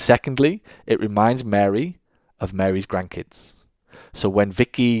 And secondly, it reminds Mary of Mary's grandkids. So when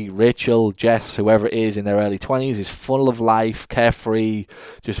Vicky, Rachel, Jess, whoever it is in their early 20s is full of life, carefree,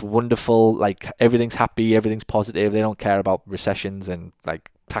 just wonderful, like everything's happy, everything's positive, they don't care about recessions and like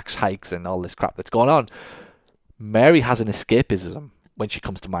tax hikes and all this crap that's going on. Mary has an escapism when she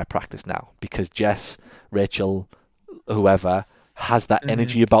comes to my practice now, because Jess, Rachel, whoever, has that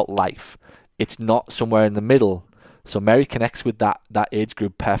energy about life. It's not somewhere in the middle. So Mary connects with that age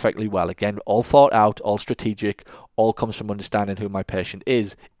group perfectly well. Again, all thought out, all strategic, all comes from understanding who my patient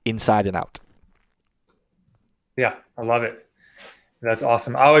is inside and out. Yeah, I love it. That's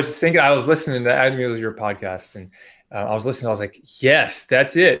awesome. I was listening to, I think it was your podcast, and I was listening. I was like, yes,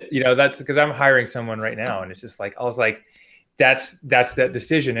 that's it. That's because I'm hiring someone right now, and it's just like, I was like, that's that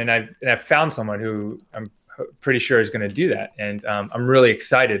decision. And I've found someone who I'm pretty sure is going to do that. And I'm really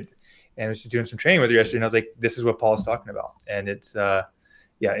excited. And I was just doing some training with her yesterday, and I was like, this is what Paul's talking about. And it's,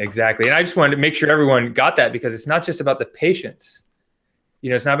 exactly. And I just wanted to make sure everyone got that, because it's not just about the patients.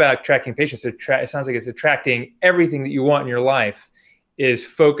 It's not about attracting patients. It sounds like it's attracting everything that you want in your life is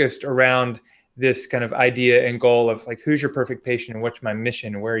focused around this kind of idea and goal of like, who's your perfect patient and what's my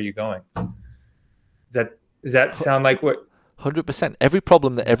mission and where are you going? Does that sound like what? 100%. Every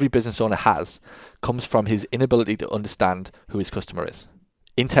problem that every business owner has comes from his inability to understand who his customer is.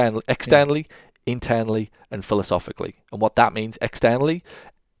 Externally, internally, and philosophically. And what that means externally,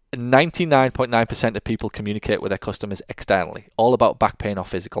 99.9% of people communicate with their customers externally, all about back pain or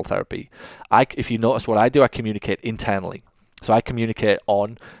physical therapy. If you notice what I do, I communicate internally. So I communicate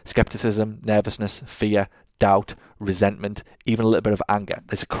on skepticism, nervousness, fear, doubt, resentment, even a little bit of anger.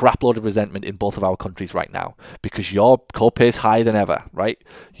 There's a crap load of resentment in both of our countries right now because your copay is higher than ever, right?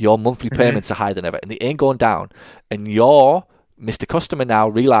 Your monthly payments are higher than ever and they ain't going down. And your Mr. Customer now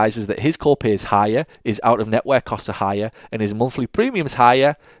realizes that his copay is higher, his out-of-network costs are higher, and his monthly premium is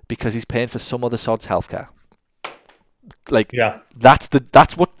higher because he's paying for some other sod's healthcare. Like,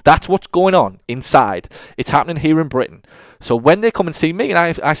 that's what's going on inside. It's happening here in Britain. So when they come and see me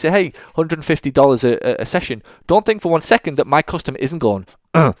and I say, hey, $150 a session, don't think for one second that my customer isn't going,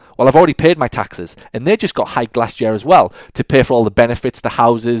 well, I've already paid my taxes. And they just got hiked last year as well to pay for all the benefits, the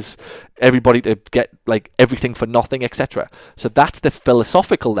houses, everybody to get like everything for nothing, etc. So that's the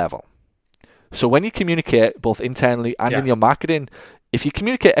philosophical level. So when you communicate both internally and in your marketing, if you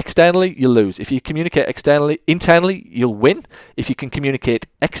communicate externally, you'll lose. If you communicate internally, you'll win. If you can communicate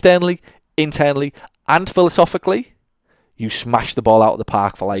externally, internally, and philosophically, you smash the ball out of the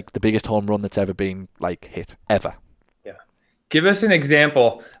park for like the biggest home run that's ever been like hit ever. Yeah. Give us an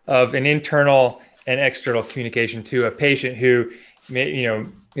example of an internal and external communication to a patient who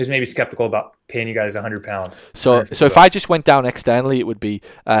is maybe skeptical about paying you guys £100. So if I just went down externally, it would be,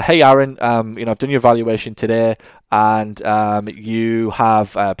 hey Aaron, I've done your evaluation today, and you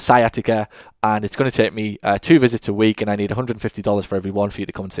have sciatica, and it's going to take me 2 visits a week, and I need $150 for every one for you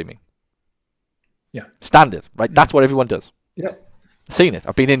to come and see me. Yeah, standard, right? That's what everyone does. Yeah, seen it.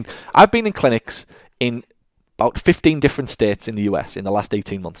 I've been in clinics in about 15 different states in the US in the last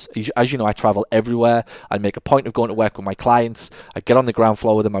 18 months. As you know, I travel everywhere. I make a point of going to work with my clients. I get on the ground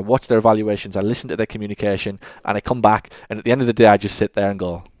floor with them. I watch their evaluations. I listen to their communication, and I come back. And at the end of the day, I just sit there and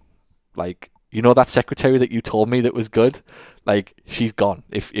go, like, you know, that secretary that you told me that was good, like, she's gone.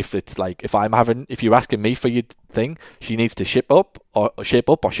 If you're asking me for your thing, she needs to shape up or ship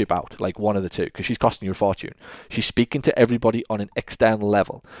out, like one of the two, because she's costing you a fortune. She's speaking to everybody on an external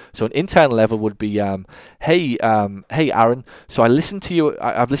level. So an internal level would be, hey Aaron, so I listened to you.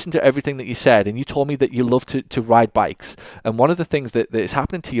 I've listened to everything that you said, and you told me that you love to ride bikes. And one of the things that is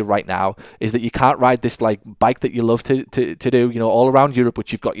happening to you right now is that you can't ride this like bike that you love to do, all around Europe,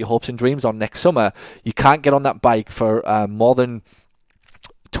 which you've got your hopes and dreams on next summer. You can't get on that bike for more than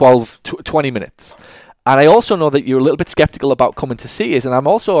 20 minutes. And I also know that you're a little bit skeptical about coming to see us, and I'm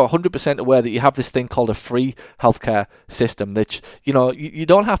also 100% aware that you have this thing called a free healthcare system that, you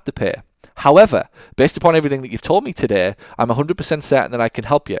don't have to pay. However, based upon everything that you've told me today, I'm 100% certain that I can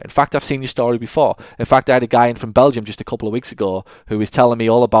help you. In fact, I've seen your story before. In fact, I had a guy in from Belgium just a couple of weeks ago who was telling me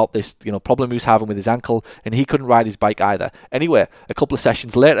all about this, problem he was having with his ankle, and he couldn't ride his bike either. Anyway, a couple of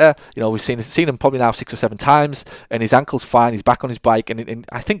sessions later, we've seen him probably now 6 or 7 times, and his ankle's fine. He's back on his bike, and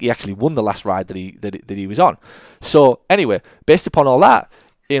I think he actually won the last ride that he was on. So anyway, based upon all that,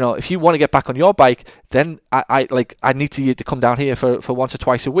 if you want to get back on your bike, then I need you to come down here for once or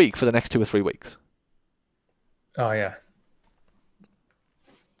twice a week for the next 2 or 3 weeks. Oh yeah.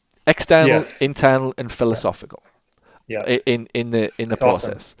 External, internal, and philosophical. Yeah. In the That's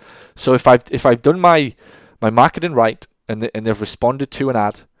process. Awesome. So if I've done my marketing right and they've responded to an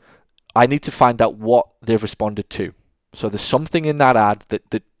ad, I need to find out what they've responded to. So there's something in that ad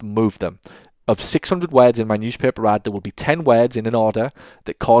that moved them. Of 600 words in my newspaper ad, there will be 10 words in an order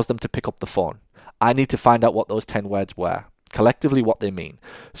that cause them to pick up the phone. I need to find out what those 10 words were, collectively what they mean.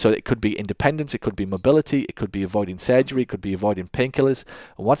 So it could be independence, it could be mobility, it could be avoiding surgery, it could be avoiding painkillers.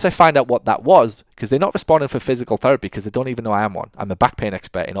 And once I find out what that was, because they're not responding for physical therapy because they don't even know I am one. I'm a back pain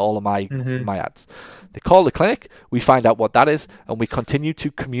expert in all of my ads. They call the clinic, we find out what that is, and we continue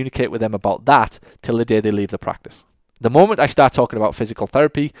to communicate with them about that till the day they leave the practice. The moment I start talking about physical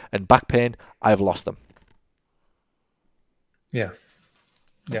therapy and back pain, I've lost them. Yeah.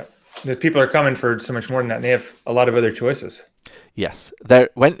 Yeah. The people are coming for so much more than that, and they have a lot of other choices. Yes.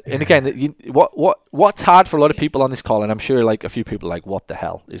 What's hard for a lot of people on this call, and I'm sure like a few people are like, what the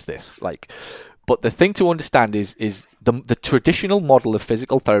hell is this? But the thing to understand is the traditional model of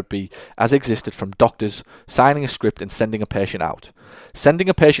physical therapy as existed from doctors signing a script and sending a patient out. Sending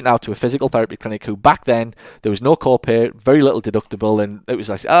a patient out to a physical therapy clinic who back then there was no copay, very little deductible, and it was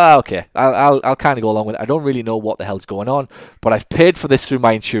like, okay, I'll kind of go along with it. I don't really know what the hell's going on, but I've paid for this through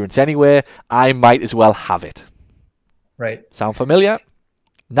my insurance anyway. I might as well have it. Right. Sound familiar?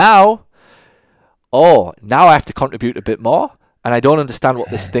 Now, oh, now I have to contribute a bit more, and I don't understand what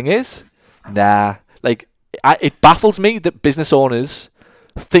this thing is. Nah, like it baffles me that business owners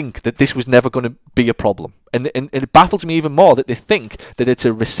think that this was never going to be a problem, and it baffles me even more that they think that it's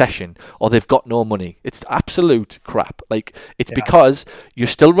a recession or they've got no money. It's absolute crap. Like, it's because you're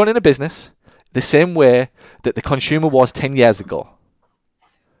still running a business the same way that the consumer was 10 years ago.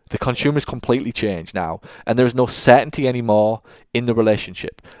 The consumer's completely changed now, and there is no certainty anymore in the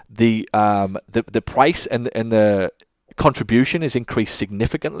relationship. The price and the contribution is increased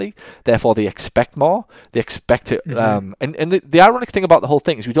significantly. Therefore, they expect more. They expect it. And the ironic thing about the whole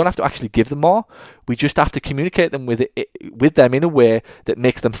thing is we don't have to actually give them more. We just have to communicate them with them in a way that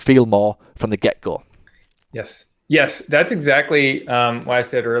makes them feel more from the get-go. Yes, that's exactly why I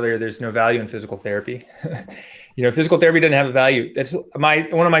said earlier there's no value in physical therapy. Physical therapy doesn't have a value. That's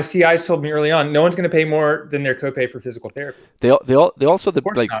one of my CIs told me early on. No one's going to pay more than their copay for physical therapy. They also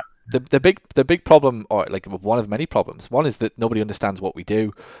the big problem, or like one of many problems. One is that nobody understands what we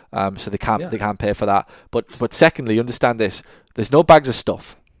do, so they can't pay for that. But secondly, understand this: there's no bags of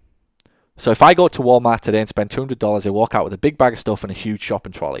stuff. So if I go to Walmart today and spend $200, I walk out with a big bag of stuff and a huge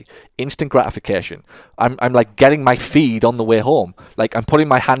shopping trolley. Instant gratification. I'm like getting my feed on the way home. Like, I'm putting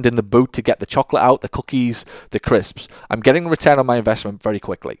my hand in the boot to get the chocolate out, the cookies, the crisps. I'm getting a return on my investment very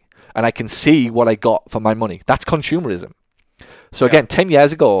quickly. And I can see what I got for my money. That's consumerism. So again, 10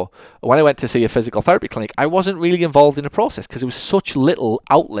 years ago, when I went to see a physical therapy clinic, I wasn't really involved in the process because it was such little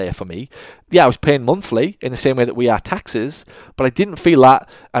outlay for me. Yeah, I was paying monthly in the same way that we are taxes, but I didn't feel that,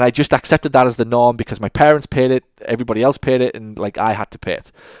 and I just accepted that as the norm because my parents paid it, everybody else paid it, and like I had to pay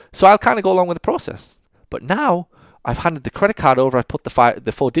it. So I'll kind of go along with the process. But now I've handed the credit card over, I've put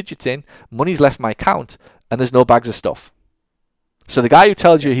the 4 digits in, money's left my account, and there's no bags of stuff. So the guy who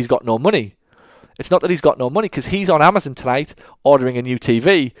tells you he's got no money, it's not that he's got no money, because he's on Amazon tonight ordering a new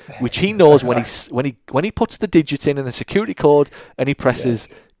TV, which he knows when he puts the digits in and the security code and he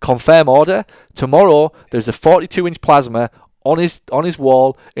presses confirm order, tomorrow there's a 42-inch plasma on his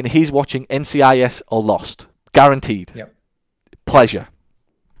wall and he's watching NCIS or Lost, guaranteed. Yep. Pleasure.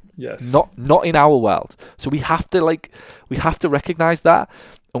 Yes. Not in our world. So we have to recognize that,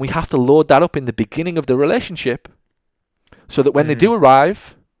 and we have to load that up in the beginning of the relationship, so that when they do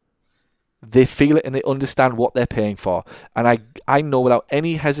arrive, they feel it and they understand what they're paying for. And I know without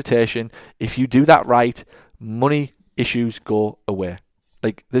any hesitation, if you do that right, money issues go away.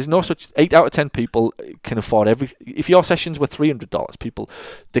 Like, there's no such... 8 out of 10 people can afford if your sessions were $300, people,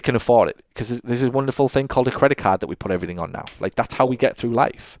 they can afford it. Because there's a wonderful thing called a credit card that we put everything on now. Like, that's how we get through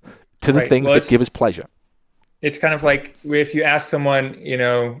life. To the things that give us pleasure. It's kind of like if you ask someone,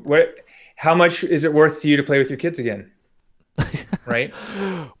 how much is it worth to you to play with your kids again? Right.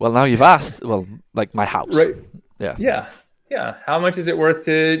 Well, now you've asked. Well, like my house. Right. Yeah. How much is it worth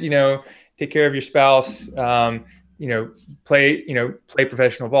to take care of your spouse? Play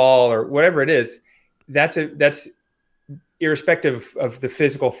professional ball or whatever it is. That's irrespective of the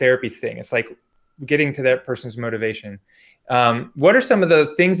physical therapy thing. It's like getting to that person's motivation. What are some of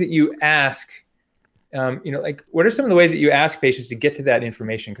the things that you ask? What are some of the ways that you ask patients to get to that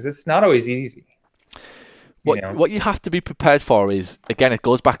information? Because it's not always easy. What you have to be prepared for is, again, it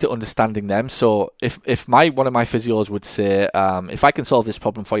goes back to understanding them. So if one of my physios would say, if I can solve this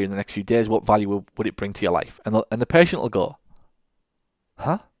problem for you in the next few days, what value would it bring to your life? And the patient will go,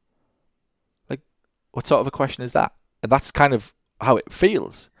 huh? Like, what sort of a question is that? And that's kind of how it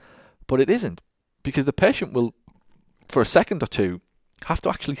feels. But it isn't, because the patient will, for a second or two, have to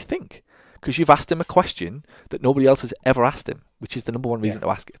actually think, because you've asked him a question that nobody else has ever asked him, which is the number one reason to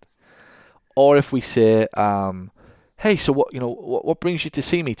ask it. Or if we say, hey, so what brings you to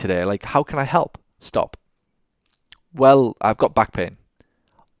see me today? Like, how can I help? Stop. Well, I've got back pain.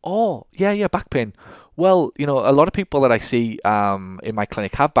 Oh, yeah, back pain. Well, a lot of people that I see in my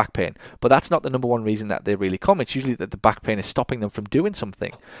clinic have back pain, but that's not the number one reason that they really come. It's usually that the back pain is stopping them from doing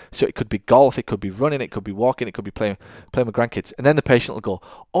something. So it could be golf, it could be running, it could be walking, it could be playing with grandkids. And then the patient will go,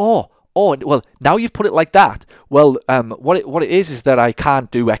 oh, well, now you've put it like that. Well, what it is that I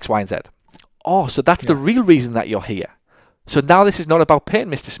can't do X, Y, and Z. Oh, so that's the real reason that you're here. So now this is not about pain,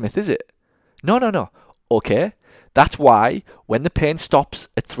 Mr. Smith, is it? No. Okay. That's why when the pain stops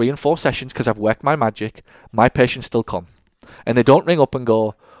at 3 and 4 sessions, because I've worked my magic, my patients still come. And they don't ring up and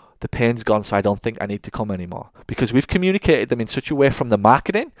go, the pain's gone, so I don't think I need to come anymore. Because we've communicated them in such a way, from the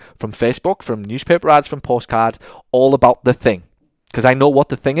marketing, from Facebook, from newspaper ads, from postcards, all about the thing. Because I know what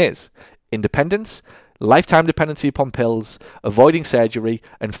the thing is. Independence, lifetime dependency upon pills, avoiding surgery,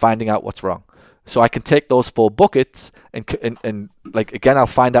 and finding out what's wrong. So I can take those 4 buckets and like, again, I'll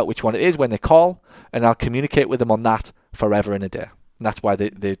find out which one it is when they call, and I'll communicate with them on that forever and a day. And that's why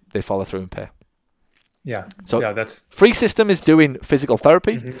they follow through and pay. Yeah. So yeah, that's free system is doing physical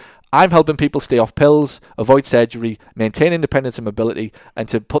therapy. mhm. I'm helping people stay off pills, avoid surgery, maintain independence and mobility, and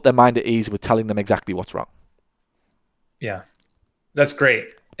to put their mind at ease with telling them exactly what's wrong. Yeah, that's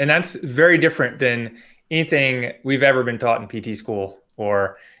great. And that's very different than anything we've ever been taught in PT school,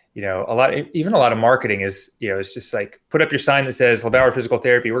 or, even a lot of marketing is, it's just like, put up your sign that says LeBauer Physical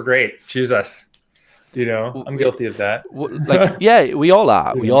Therapy. We're great. Choose us. I'm guilty of that. Like, yeah, we all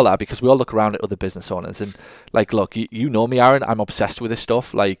are. We Yeah. all are, because we all look around at other business owners and, like, look, you know me, Aaron. I'm obsessed with this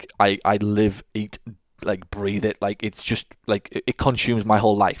stuff. Like, I live, eat, like, breathe it. Like, it's just like it consumes my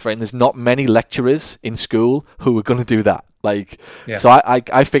whole life, right? And there's not many lecturers in school who are going to do that. Like, Yeah. so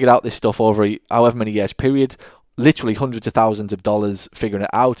I figured out this stuff over however many years period. Literally hundreds of thousands of dollars figuring it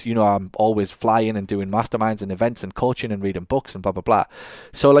out. I'm always flying and doing masterminds and events and coaching and reading books and blah blah blah.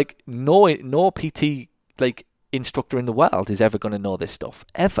 So, like, no PT like instructor in the world is ever going to know this stuff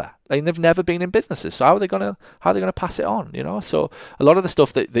ever. Like, they've never been in businesses, so how are they going to pass it on? So a lot of the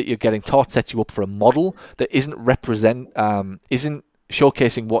stuff that you're getting taught sets you up for a model that isn't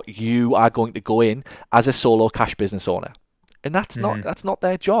showcasing what you are going to go in as a solo cash business owner. And that's not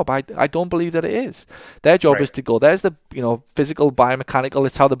their job. I don't believe that it is. Their job Right. is to go, there's the physical, biomechanical,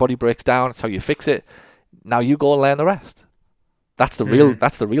 it's how the body breaks down, it's how you fix it. Now you go and learn the rest. That's the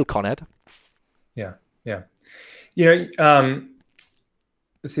real con ed. Yeah. Yeah.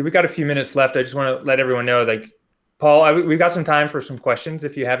 Let's see, we got a few minutes left. I just want to let everyone know, like, Paul, we've got some time for some questions.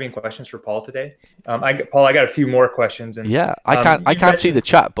 If you have any questions for Paul today, Paul, I got a few more questions. And yeah, I can't see the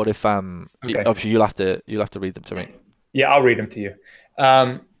chat, but if Okay. obviously you'll have to read them to me. Yeah, I'll read them to you.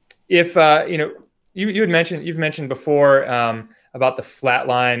 If you've mentioned before about the flat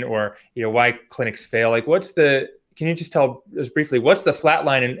line, or why clinics fail. Like, can you just tell us briefly what's the flat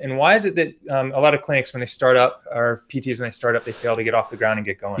line, and why is it that a lot of clinics, when they start up, or PTs when they start up, they fail to get off the ground and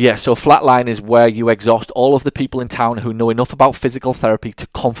get going? Yeah, so flatline is where you exhaust all of the people in town who know enough about physical therapy to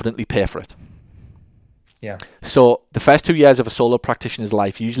confidently pay for it. Yeah. So the first 2 years of a solo practitioner's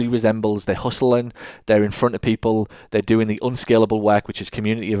life usually resembles they're hustling, they're in front of people, they're doing the unscalable work, which is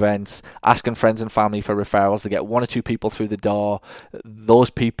community events, asking friends and family for referrals. They get 1 or 2 people through the door.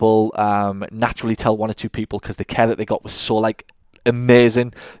 Those people naturally tell 1 or 2 people because the care that they got was so, like,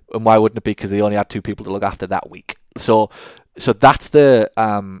 amazing. And why wouldn't it be? Because they only had 2 people to look after that week. So that's the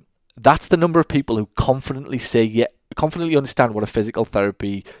number of people who confidently understand what a physical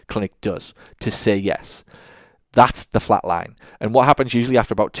therapy clinic does to say yes. That's the flat line. And what happens usually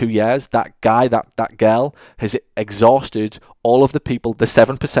after about 2 years, that guy, that girl has exhausted all of the people, the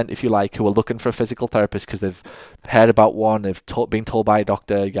 7%, if you like, who are looking for a physical therapist because they've heard about one, they've been told by a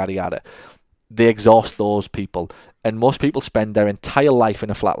doctor, yada, yada. They exhaust those people. And most people spend their entire life in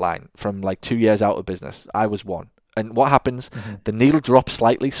a flat line from like 2 years out of business. I was one. And what happens? The needle drops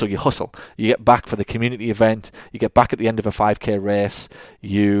slightly, so you hustle. You get back for the community event. You get back at the end of a 5K race.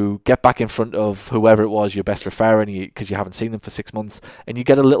 You get back in front of whoever it was, your best referrer, because you haven't seen them for 6 months, and you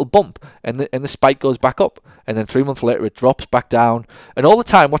get a little bump, and the spike goes back up, and then 3 months later it drops back down. And all the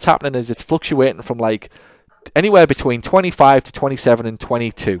time, what's happening is it's fluctuating from like anywhere between 25 to 27 and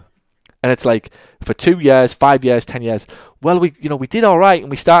 22. And it's like for 2 years, 5 years, 10 years, well, we did all right and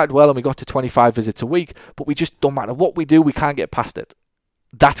we started well and we got to 25 visits a week, but we just don't matter what we do, we can't get past it.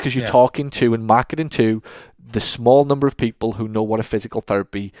 That's because you're talking to and marketing to the small number of people who know what a physical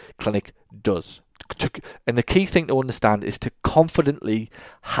therapy clinic does. And the key thing to understand is to confidently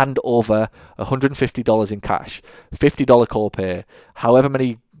hand over $150 in cash, $50 copay, however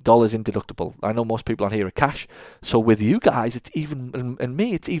many dollars in deductible. I know most people on here are cash. So with you guys, it's even, and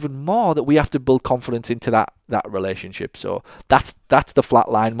me, it's even more that we have to build confidence into that relationship. So that's the flat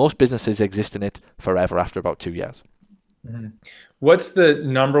line. Most businesses exist in it forever after about 2 years. Mm-hmm. What's the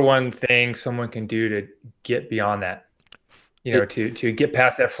number one thing someone can do to get beyond that? To get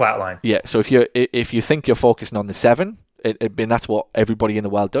past that flat line. Yeah. So if you think you're focusing on the 7, and that's what everybody in the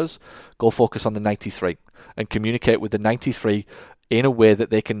world does, go focus on the 93 and communicate with the 93 in a way that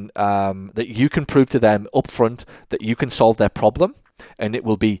they can, that you can prove to them upfront that you can solve their problem, and it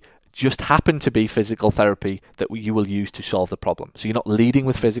will be just happen to be physical therapy that you will use to solve the problem. So you're not leading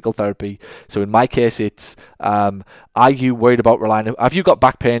with physical therapy. So in my case, it's, are you worried about have you got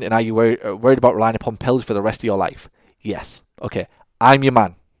back pain, and are you worried about relying upon pills for the rest of your life? Yes. Okay. I'm your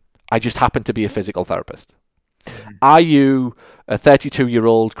man. I just happen to be a physical therapist. Are you a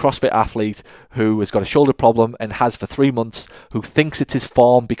 32-year-old CrossFit athlete who has got a shoulder problem and has for 3 months, who thinks it's his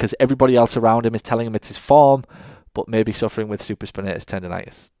form because everybody else around him is telling him it's his form, but maybe suffering with supraspinatus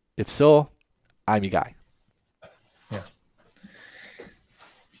tendonitis? If so, I'm your guy. Yeah.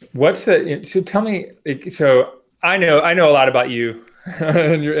 So tell me, so I know a lot about you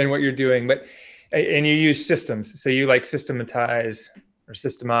and what you're doing, but and you use systems. So you like systematize or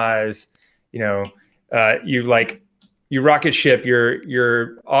systemize, you rocket ship,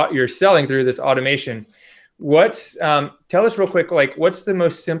 you're selling through this automation. Tell us real quick, like what's the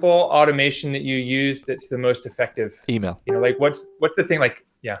most simple automation that you use that's the most effective? Email. Like what's the thing, like,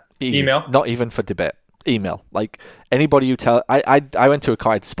 Easy. Email? Not even for debate. Email. Like anybody you tell, I went to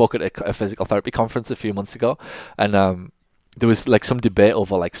I spoke at a physical therapy conference a few months ago, and there was like some debate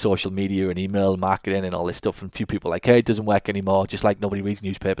over like social media and email marketing and all this stuff, and a few people like, hey, it doesn't work anymore, just like nobody reads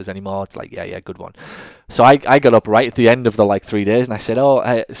newspapers anymore. It's like, yeah, good one. So I got up right at the end of the 3 days and I said,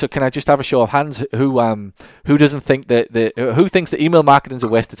 so can I just have a show of hands who doesn't think who thinks that email marketing is a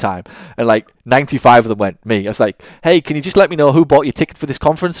waste of time? And 95 of them went, me. I was like, hey, can you just let me know who bought your ticket for this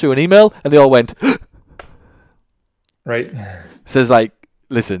conference through an email? And they all went right. So it's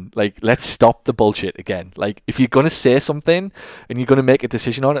listen, let's stop the bullshit again. If you're going to say something and you're going to make a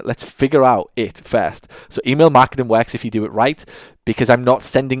decision on it, let's figure out it first. So email marketing works if you do it right, because I'm not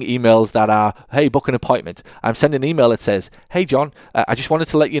sending emails that are, hey, book an appointment. I'm sending an email that says, hey, John, I just wanted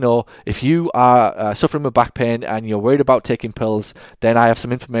to let you know, if you are suffering with back pain and you're worried about taking pills, then I have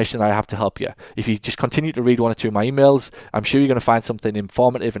some information I have to help you. If you just continue to read one or two of my emails, I'm sure you're going to find something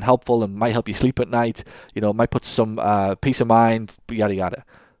informative and helpful and might help you sleep at night, might put some peace of mind, yada, yada.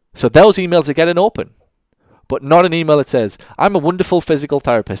 So those emails are getting open, but not an email that says, I'm a wonderful physical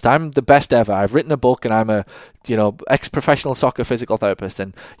therapist, I'm the best ever, I've written a book, and I'm a ex-professional soccer physical therapist,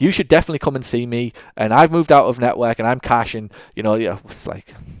 and you should definitely come and see me, and I've moved out of network and I'm cashing. It's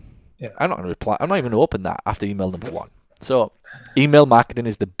like, I'm not going to reply. I'm not even going to open that after email number 1. So email marketing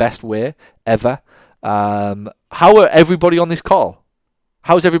is the best way ever. How are everybody on this call?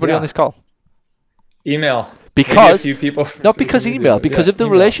 How's everybody on this call? Email. Because not because email, because of the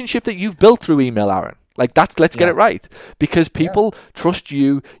email. Relationship that you've built through email, Aaron. Let's get it right. Because people trust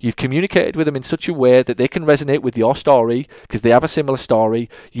you. You've communicated with them in such a way that they can resonate with your story because they have a similar story.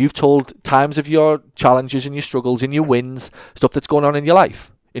 You've told times of your challenges and your struggles and your wins, stuff that's going on in your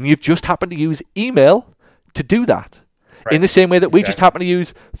life. And you've just happened to use email to do that. Right. In the same way that we just happen to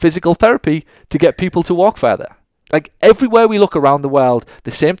use physical therapy to get people to walk further. Everywhere we look around the world,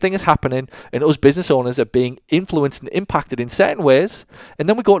 the same thing is happening, and us business owners are being influenced and impacted in certain ways. And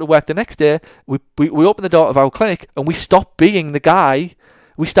then we go to work the next day, we open the door of our clinic, and we stop being the guy.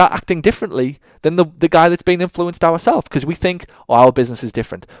 We start acting differently than the guy that's been influenced ourselves, because we think, our business is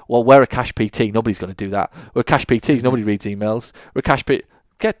different. Well, we're a cash PT. Nobody's going to do that. We're cash PTs. Nobody reads emails. We're a cash PT.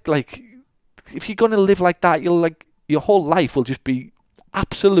 If you're going to live like that, your whole life will just be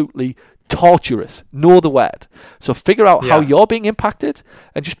absolutely torturous. Know the word. So figure out how you're being impacted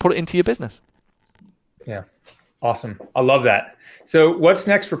and just put it into your business. Yeah. Awesome. I love that. So what's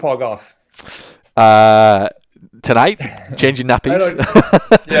next for Paul Goff? Tonight, changing nappies.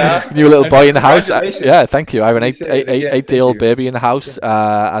 New little boy in the house. Yeah, thank you. I have an eight-day-old baby in the house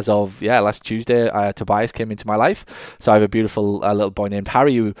as of last Tuesday. Tobias came into my life, so I have a beautiful little boy named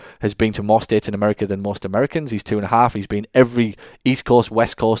Harry who has been to more states in America than most Americans. He's 2.5. He's been every East Coast,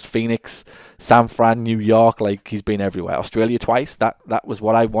 West Coast, Phoenix, San Fran, New York. He's been everywhere. Australia twice. That was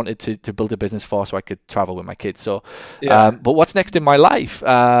what I wanted to build a business for, so I could travel with my kids. So, but what's next in my life?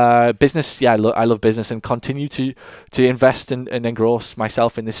 Business. Yeah, I love business and continue to invest and engross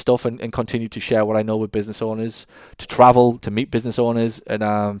myself in this stuff and continue to share what I know with business owners, to travel, to meet business owners, and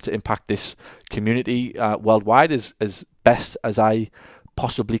to impact this community worldwide as best as I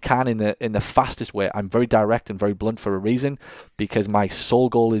possibly can in the fastest way. I'm very direct and very blunt for a reason, because my sole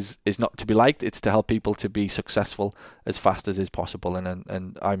goal is not to be liked, it's to help people to be successful as fast as is possible,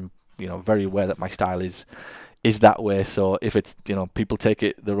 and I'm very aware that my style is that way. So if it's people take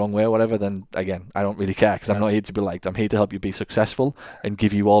it the wrong way or whatever, then again, I don't really care, because I'm not here to be liked. I'm here to help you be successful and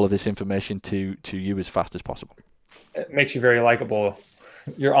give you all of this information to you as fast as possible. It makes you very likable.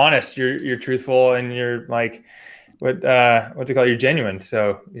 You're honest, you're truthful, and you're what's it called? You're genuine.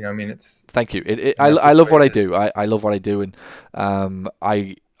 So it's. Thank you. I love what I do. I love what I do, and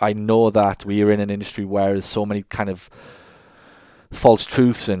I know that we are in an industry where there's so many kind of false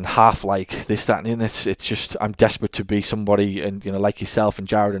truths and half this, that, and this. It's just, I'm desperate to be somebody, and like yourself and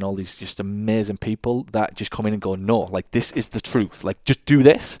Jared and all these just amazing people that just come in and go, no, this is the truth. Just do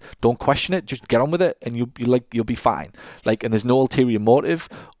this, don't question it, just get on with it, and you'll be fine. And there's no ulterior motive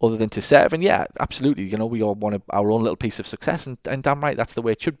other than to serve. And yeah, absolutely, we all want our own little piece of success, and damn right, that's the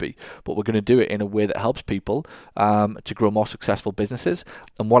way it should be. But we're going to do it in a way that helps people to grow more successful businesses.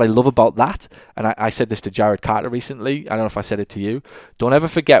 And what I love about that, and I said this to Jared Carter recently, I don't know if I said it to you, don't ever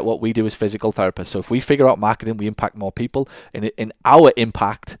forget what we do as physical therapists. So if we figure out marketing, we impact more people, and our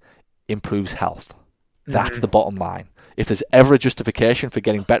impact improves health. That's the bottom line. If there's ever a justification for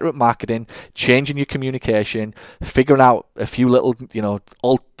getting better at marketing, changing your communication, figuring out a few little,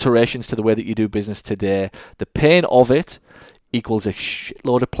 alterations to the way that you do business today, the pain of it equals a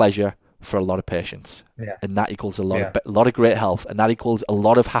shitload of pleasure for a lot of patients. Yeah. And that equals a lot of great health, and that equals a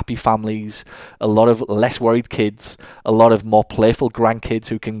lot of happy families, a lot of less worried kids, a lot of more playful grandkids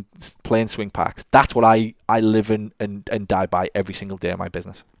who can play in swing parks. That's what I live in and die by every single day of my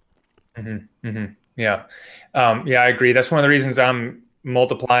business. Yeah. I agree. That's one of the reasons I'm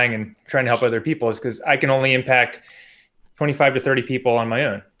multiplying and trying to help other people, is because I can only impact 25 to 30 people on my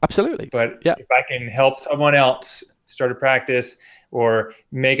own. Absolutely. But if I can help someone else start a practice or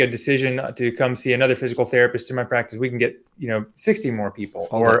make a decision to come see another physical therapist in my practice, we can get, 60 more people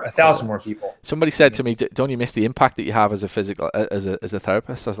or 1,000 more people. Somebody said to me, don't you miss the impact that you have as a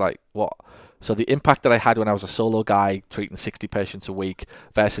therapist? I was like, what? So the impact that I had when I was a solo guy treating 60 patients a week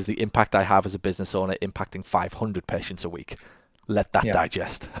versus the impact I have as a business owner impacting 500 patients a week. Let that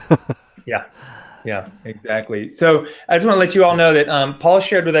digest. Yeah, exactly. So I just want to let you all know that Paul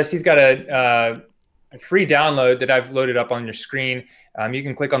shared with us, he's got a free download that I've loaded up on your screen. You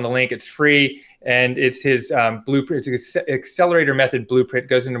can click on the link. It's free, and it's his blueprint. It's an accelerator method blueprint.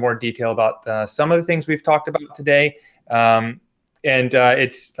 Goes into more detail about some of the things we've talked about today. And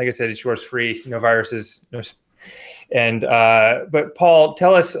it's, like I said, it's yours free, no viruses, no. And but Paul,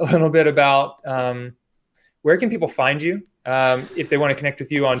 tell us a little bit about where can people find you if they want to connect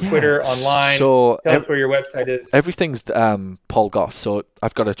with you on Twitter, online. So tell us where your website is. Everything's Paul Goff. So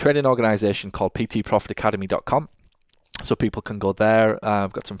I've got a training organization called ptprofitacademy.com. So people can go there.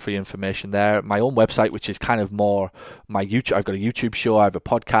 I've got some free information there. My own website, which is kind of more my YouTube. I've got a YouTube show. I have a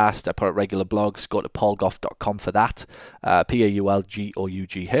podcast. I put out regular blogs. Go to paulgoff.com for that.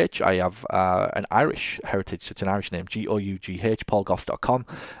 PAULGOUGH. I have an Irish heritage. So it's an Irish name. GOUGH. paulgoff.com.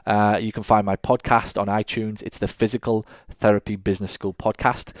 You can find my podcast on iTunes. It's the Physical Therapy Business School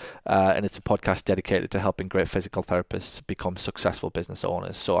podcast. And it's a podcast dedicated to helping great physical therapists become successful business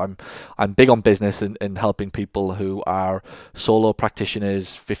owners. So I'm big on business and helping people who are solo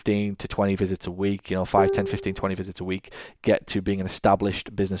practitioners, 15 to 20 visits a week, 5, 10, 15, 20 visits a week, get to being an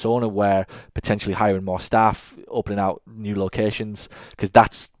established business owner where potentially hiring more staff, opening out new locations, because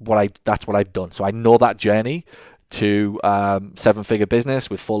that's what I've done. So I know that journey to 7-figure business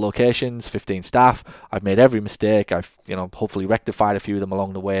with 4 locations, 15 staff. I've made every mistake. I've hopefully rectified a few of them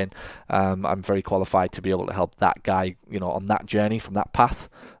along the way, and I'm very qualified to be able to help that guy on that journey from that path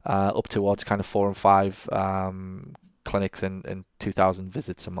up towards kind of 4 and 5 clinics and 2,000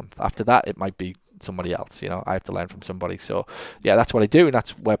 visits a month. After that, it might be somebody else. I have to learn from somebody. So that's what I do, and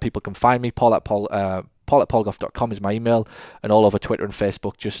that's where people can find me. Paul at paulgoff.com is my email, and all over Twitter and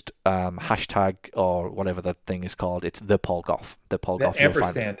Facebook, just hashtag or whatever that thing is called. It's the Paul Goff. The Paul Goff.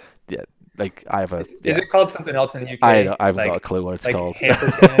 Ampersand. Yeah, like I have a. Is it called something else in the UK? I haven't got a clue what it's called.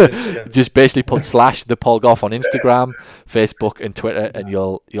 Just basically put / the Paul Goff on Instagram, Facebook, and Twitter, and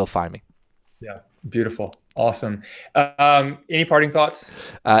you'll find me. Yeah, beautiful, awesome. Any parting thoughts?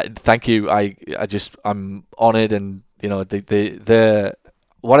 Thank you. I'm honored, and the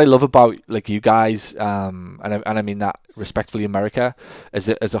what I love about you guys, and I mean that respectfully, America as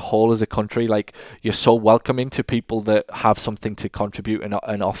a whole, as a country, you're so welcoming to people that have something to contribute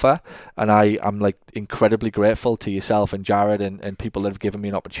and offer, and I'm incredibly grateful to yourself and Jared and people that have given me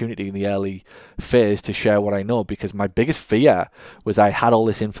an opportunity in the early phase to share what I know, because my biggest fear was I had all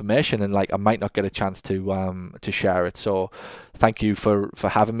this information and I might not get a chance to share it. So thank you for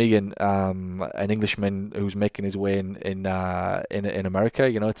having me, and an Englishman who's making his way in America.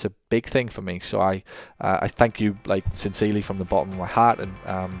 It's a big thing for me. So I thank you sincerely from the bottom of my heart,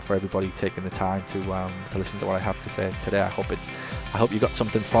 and for everybody taking the time to listen to what I have to say today. I hope you got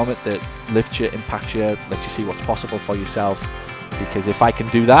something from it that lifts you, impacts you, lets you see what's possible for yourself. Because if I can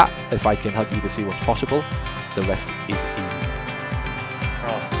do that, if I can help you to see what's possible, the rest is easy.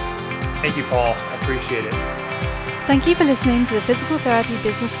 Oh, thank you, Paul. I appreciate it. Thank you for listening to the Physical Therapy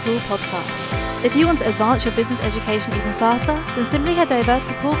Business School podcast. If you want to advance your business education even faster, then simply head over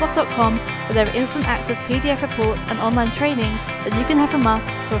to paulgoff.com, where there are instant access PDF reports and online trainings that you can have from us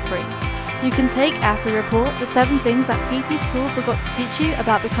for free. You can take our free report, The 7 Things That PT School Forgot to Teach You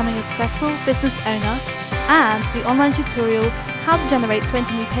About Becoming a Successful Business Owner, and the online tutorial, How to Generate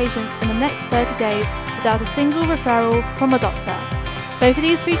 20 New Patients in the Next 30 Days Without a Single Referral from a Doctor. Both of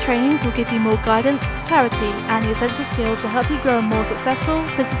these free trainings will give you more guidance, clarity, and the essential skills to help you grow a more successful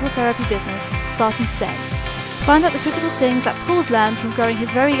physical therapy business starting today. Find out the critical things that Paul's learned from growing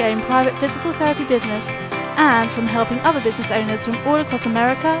his very own private physical therapy business and from helping other business owners from all across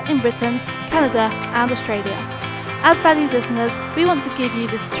America, in Britain, Canada, and Australia. As valued listeners, we want to give you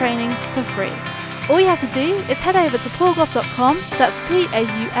this training for free. All you have to do is head over to paulgough.com, that's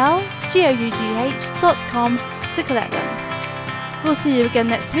paulgough.com, to collect them. We'll see you again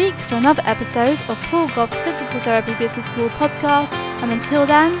next week for another episode of Paul Gough's Physical Therapy Business School podcast, and until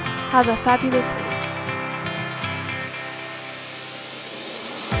then, have a fabulous week.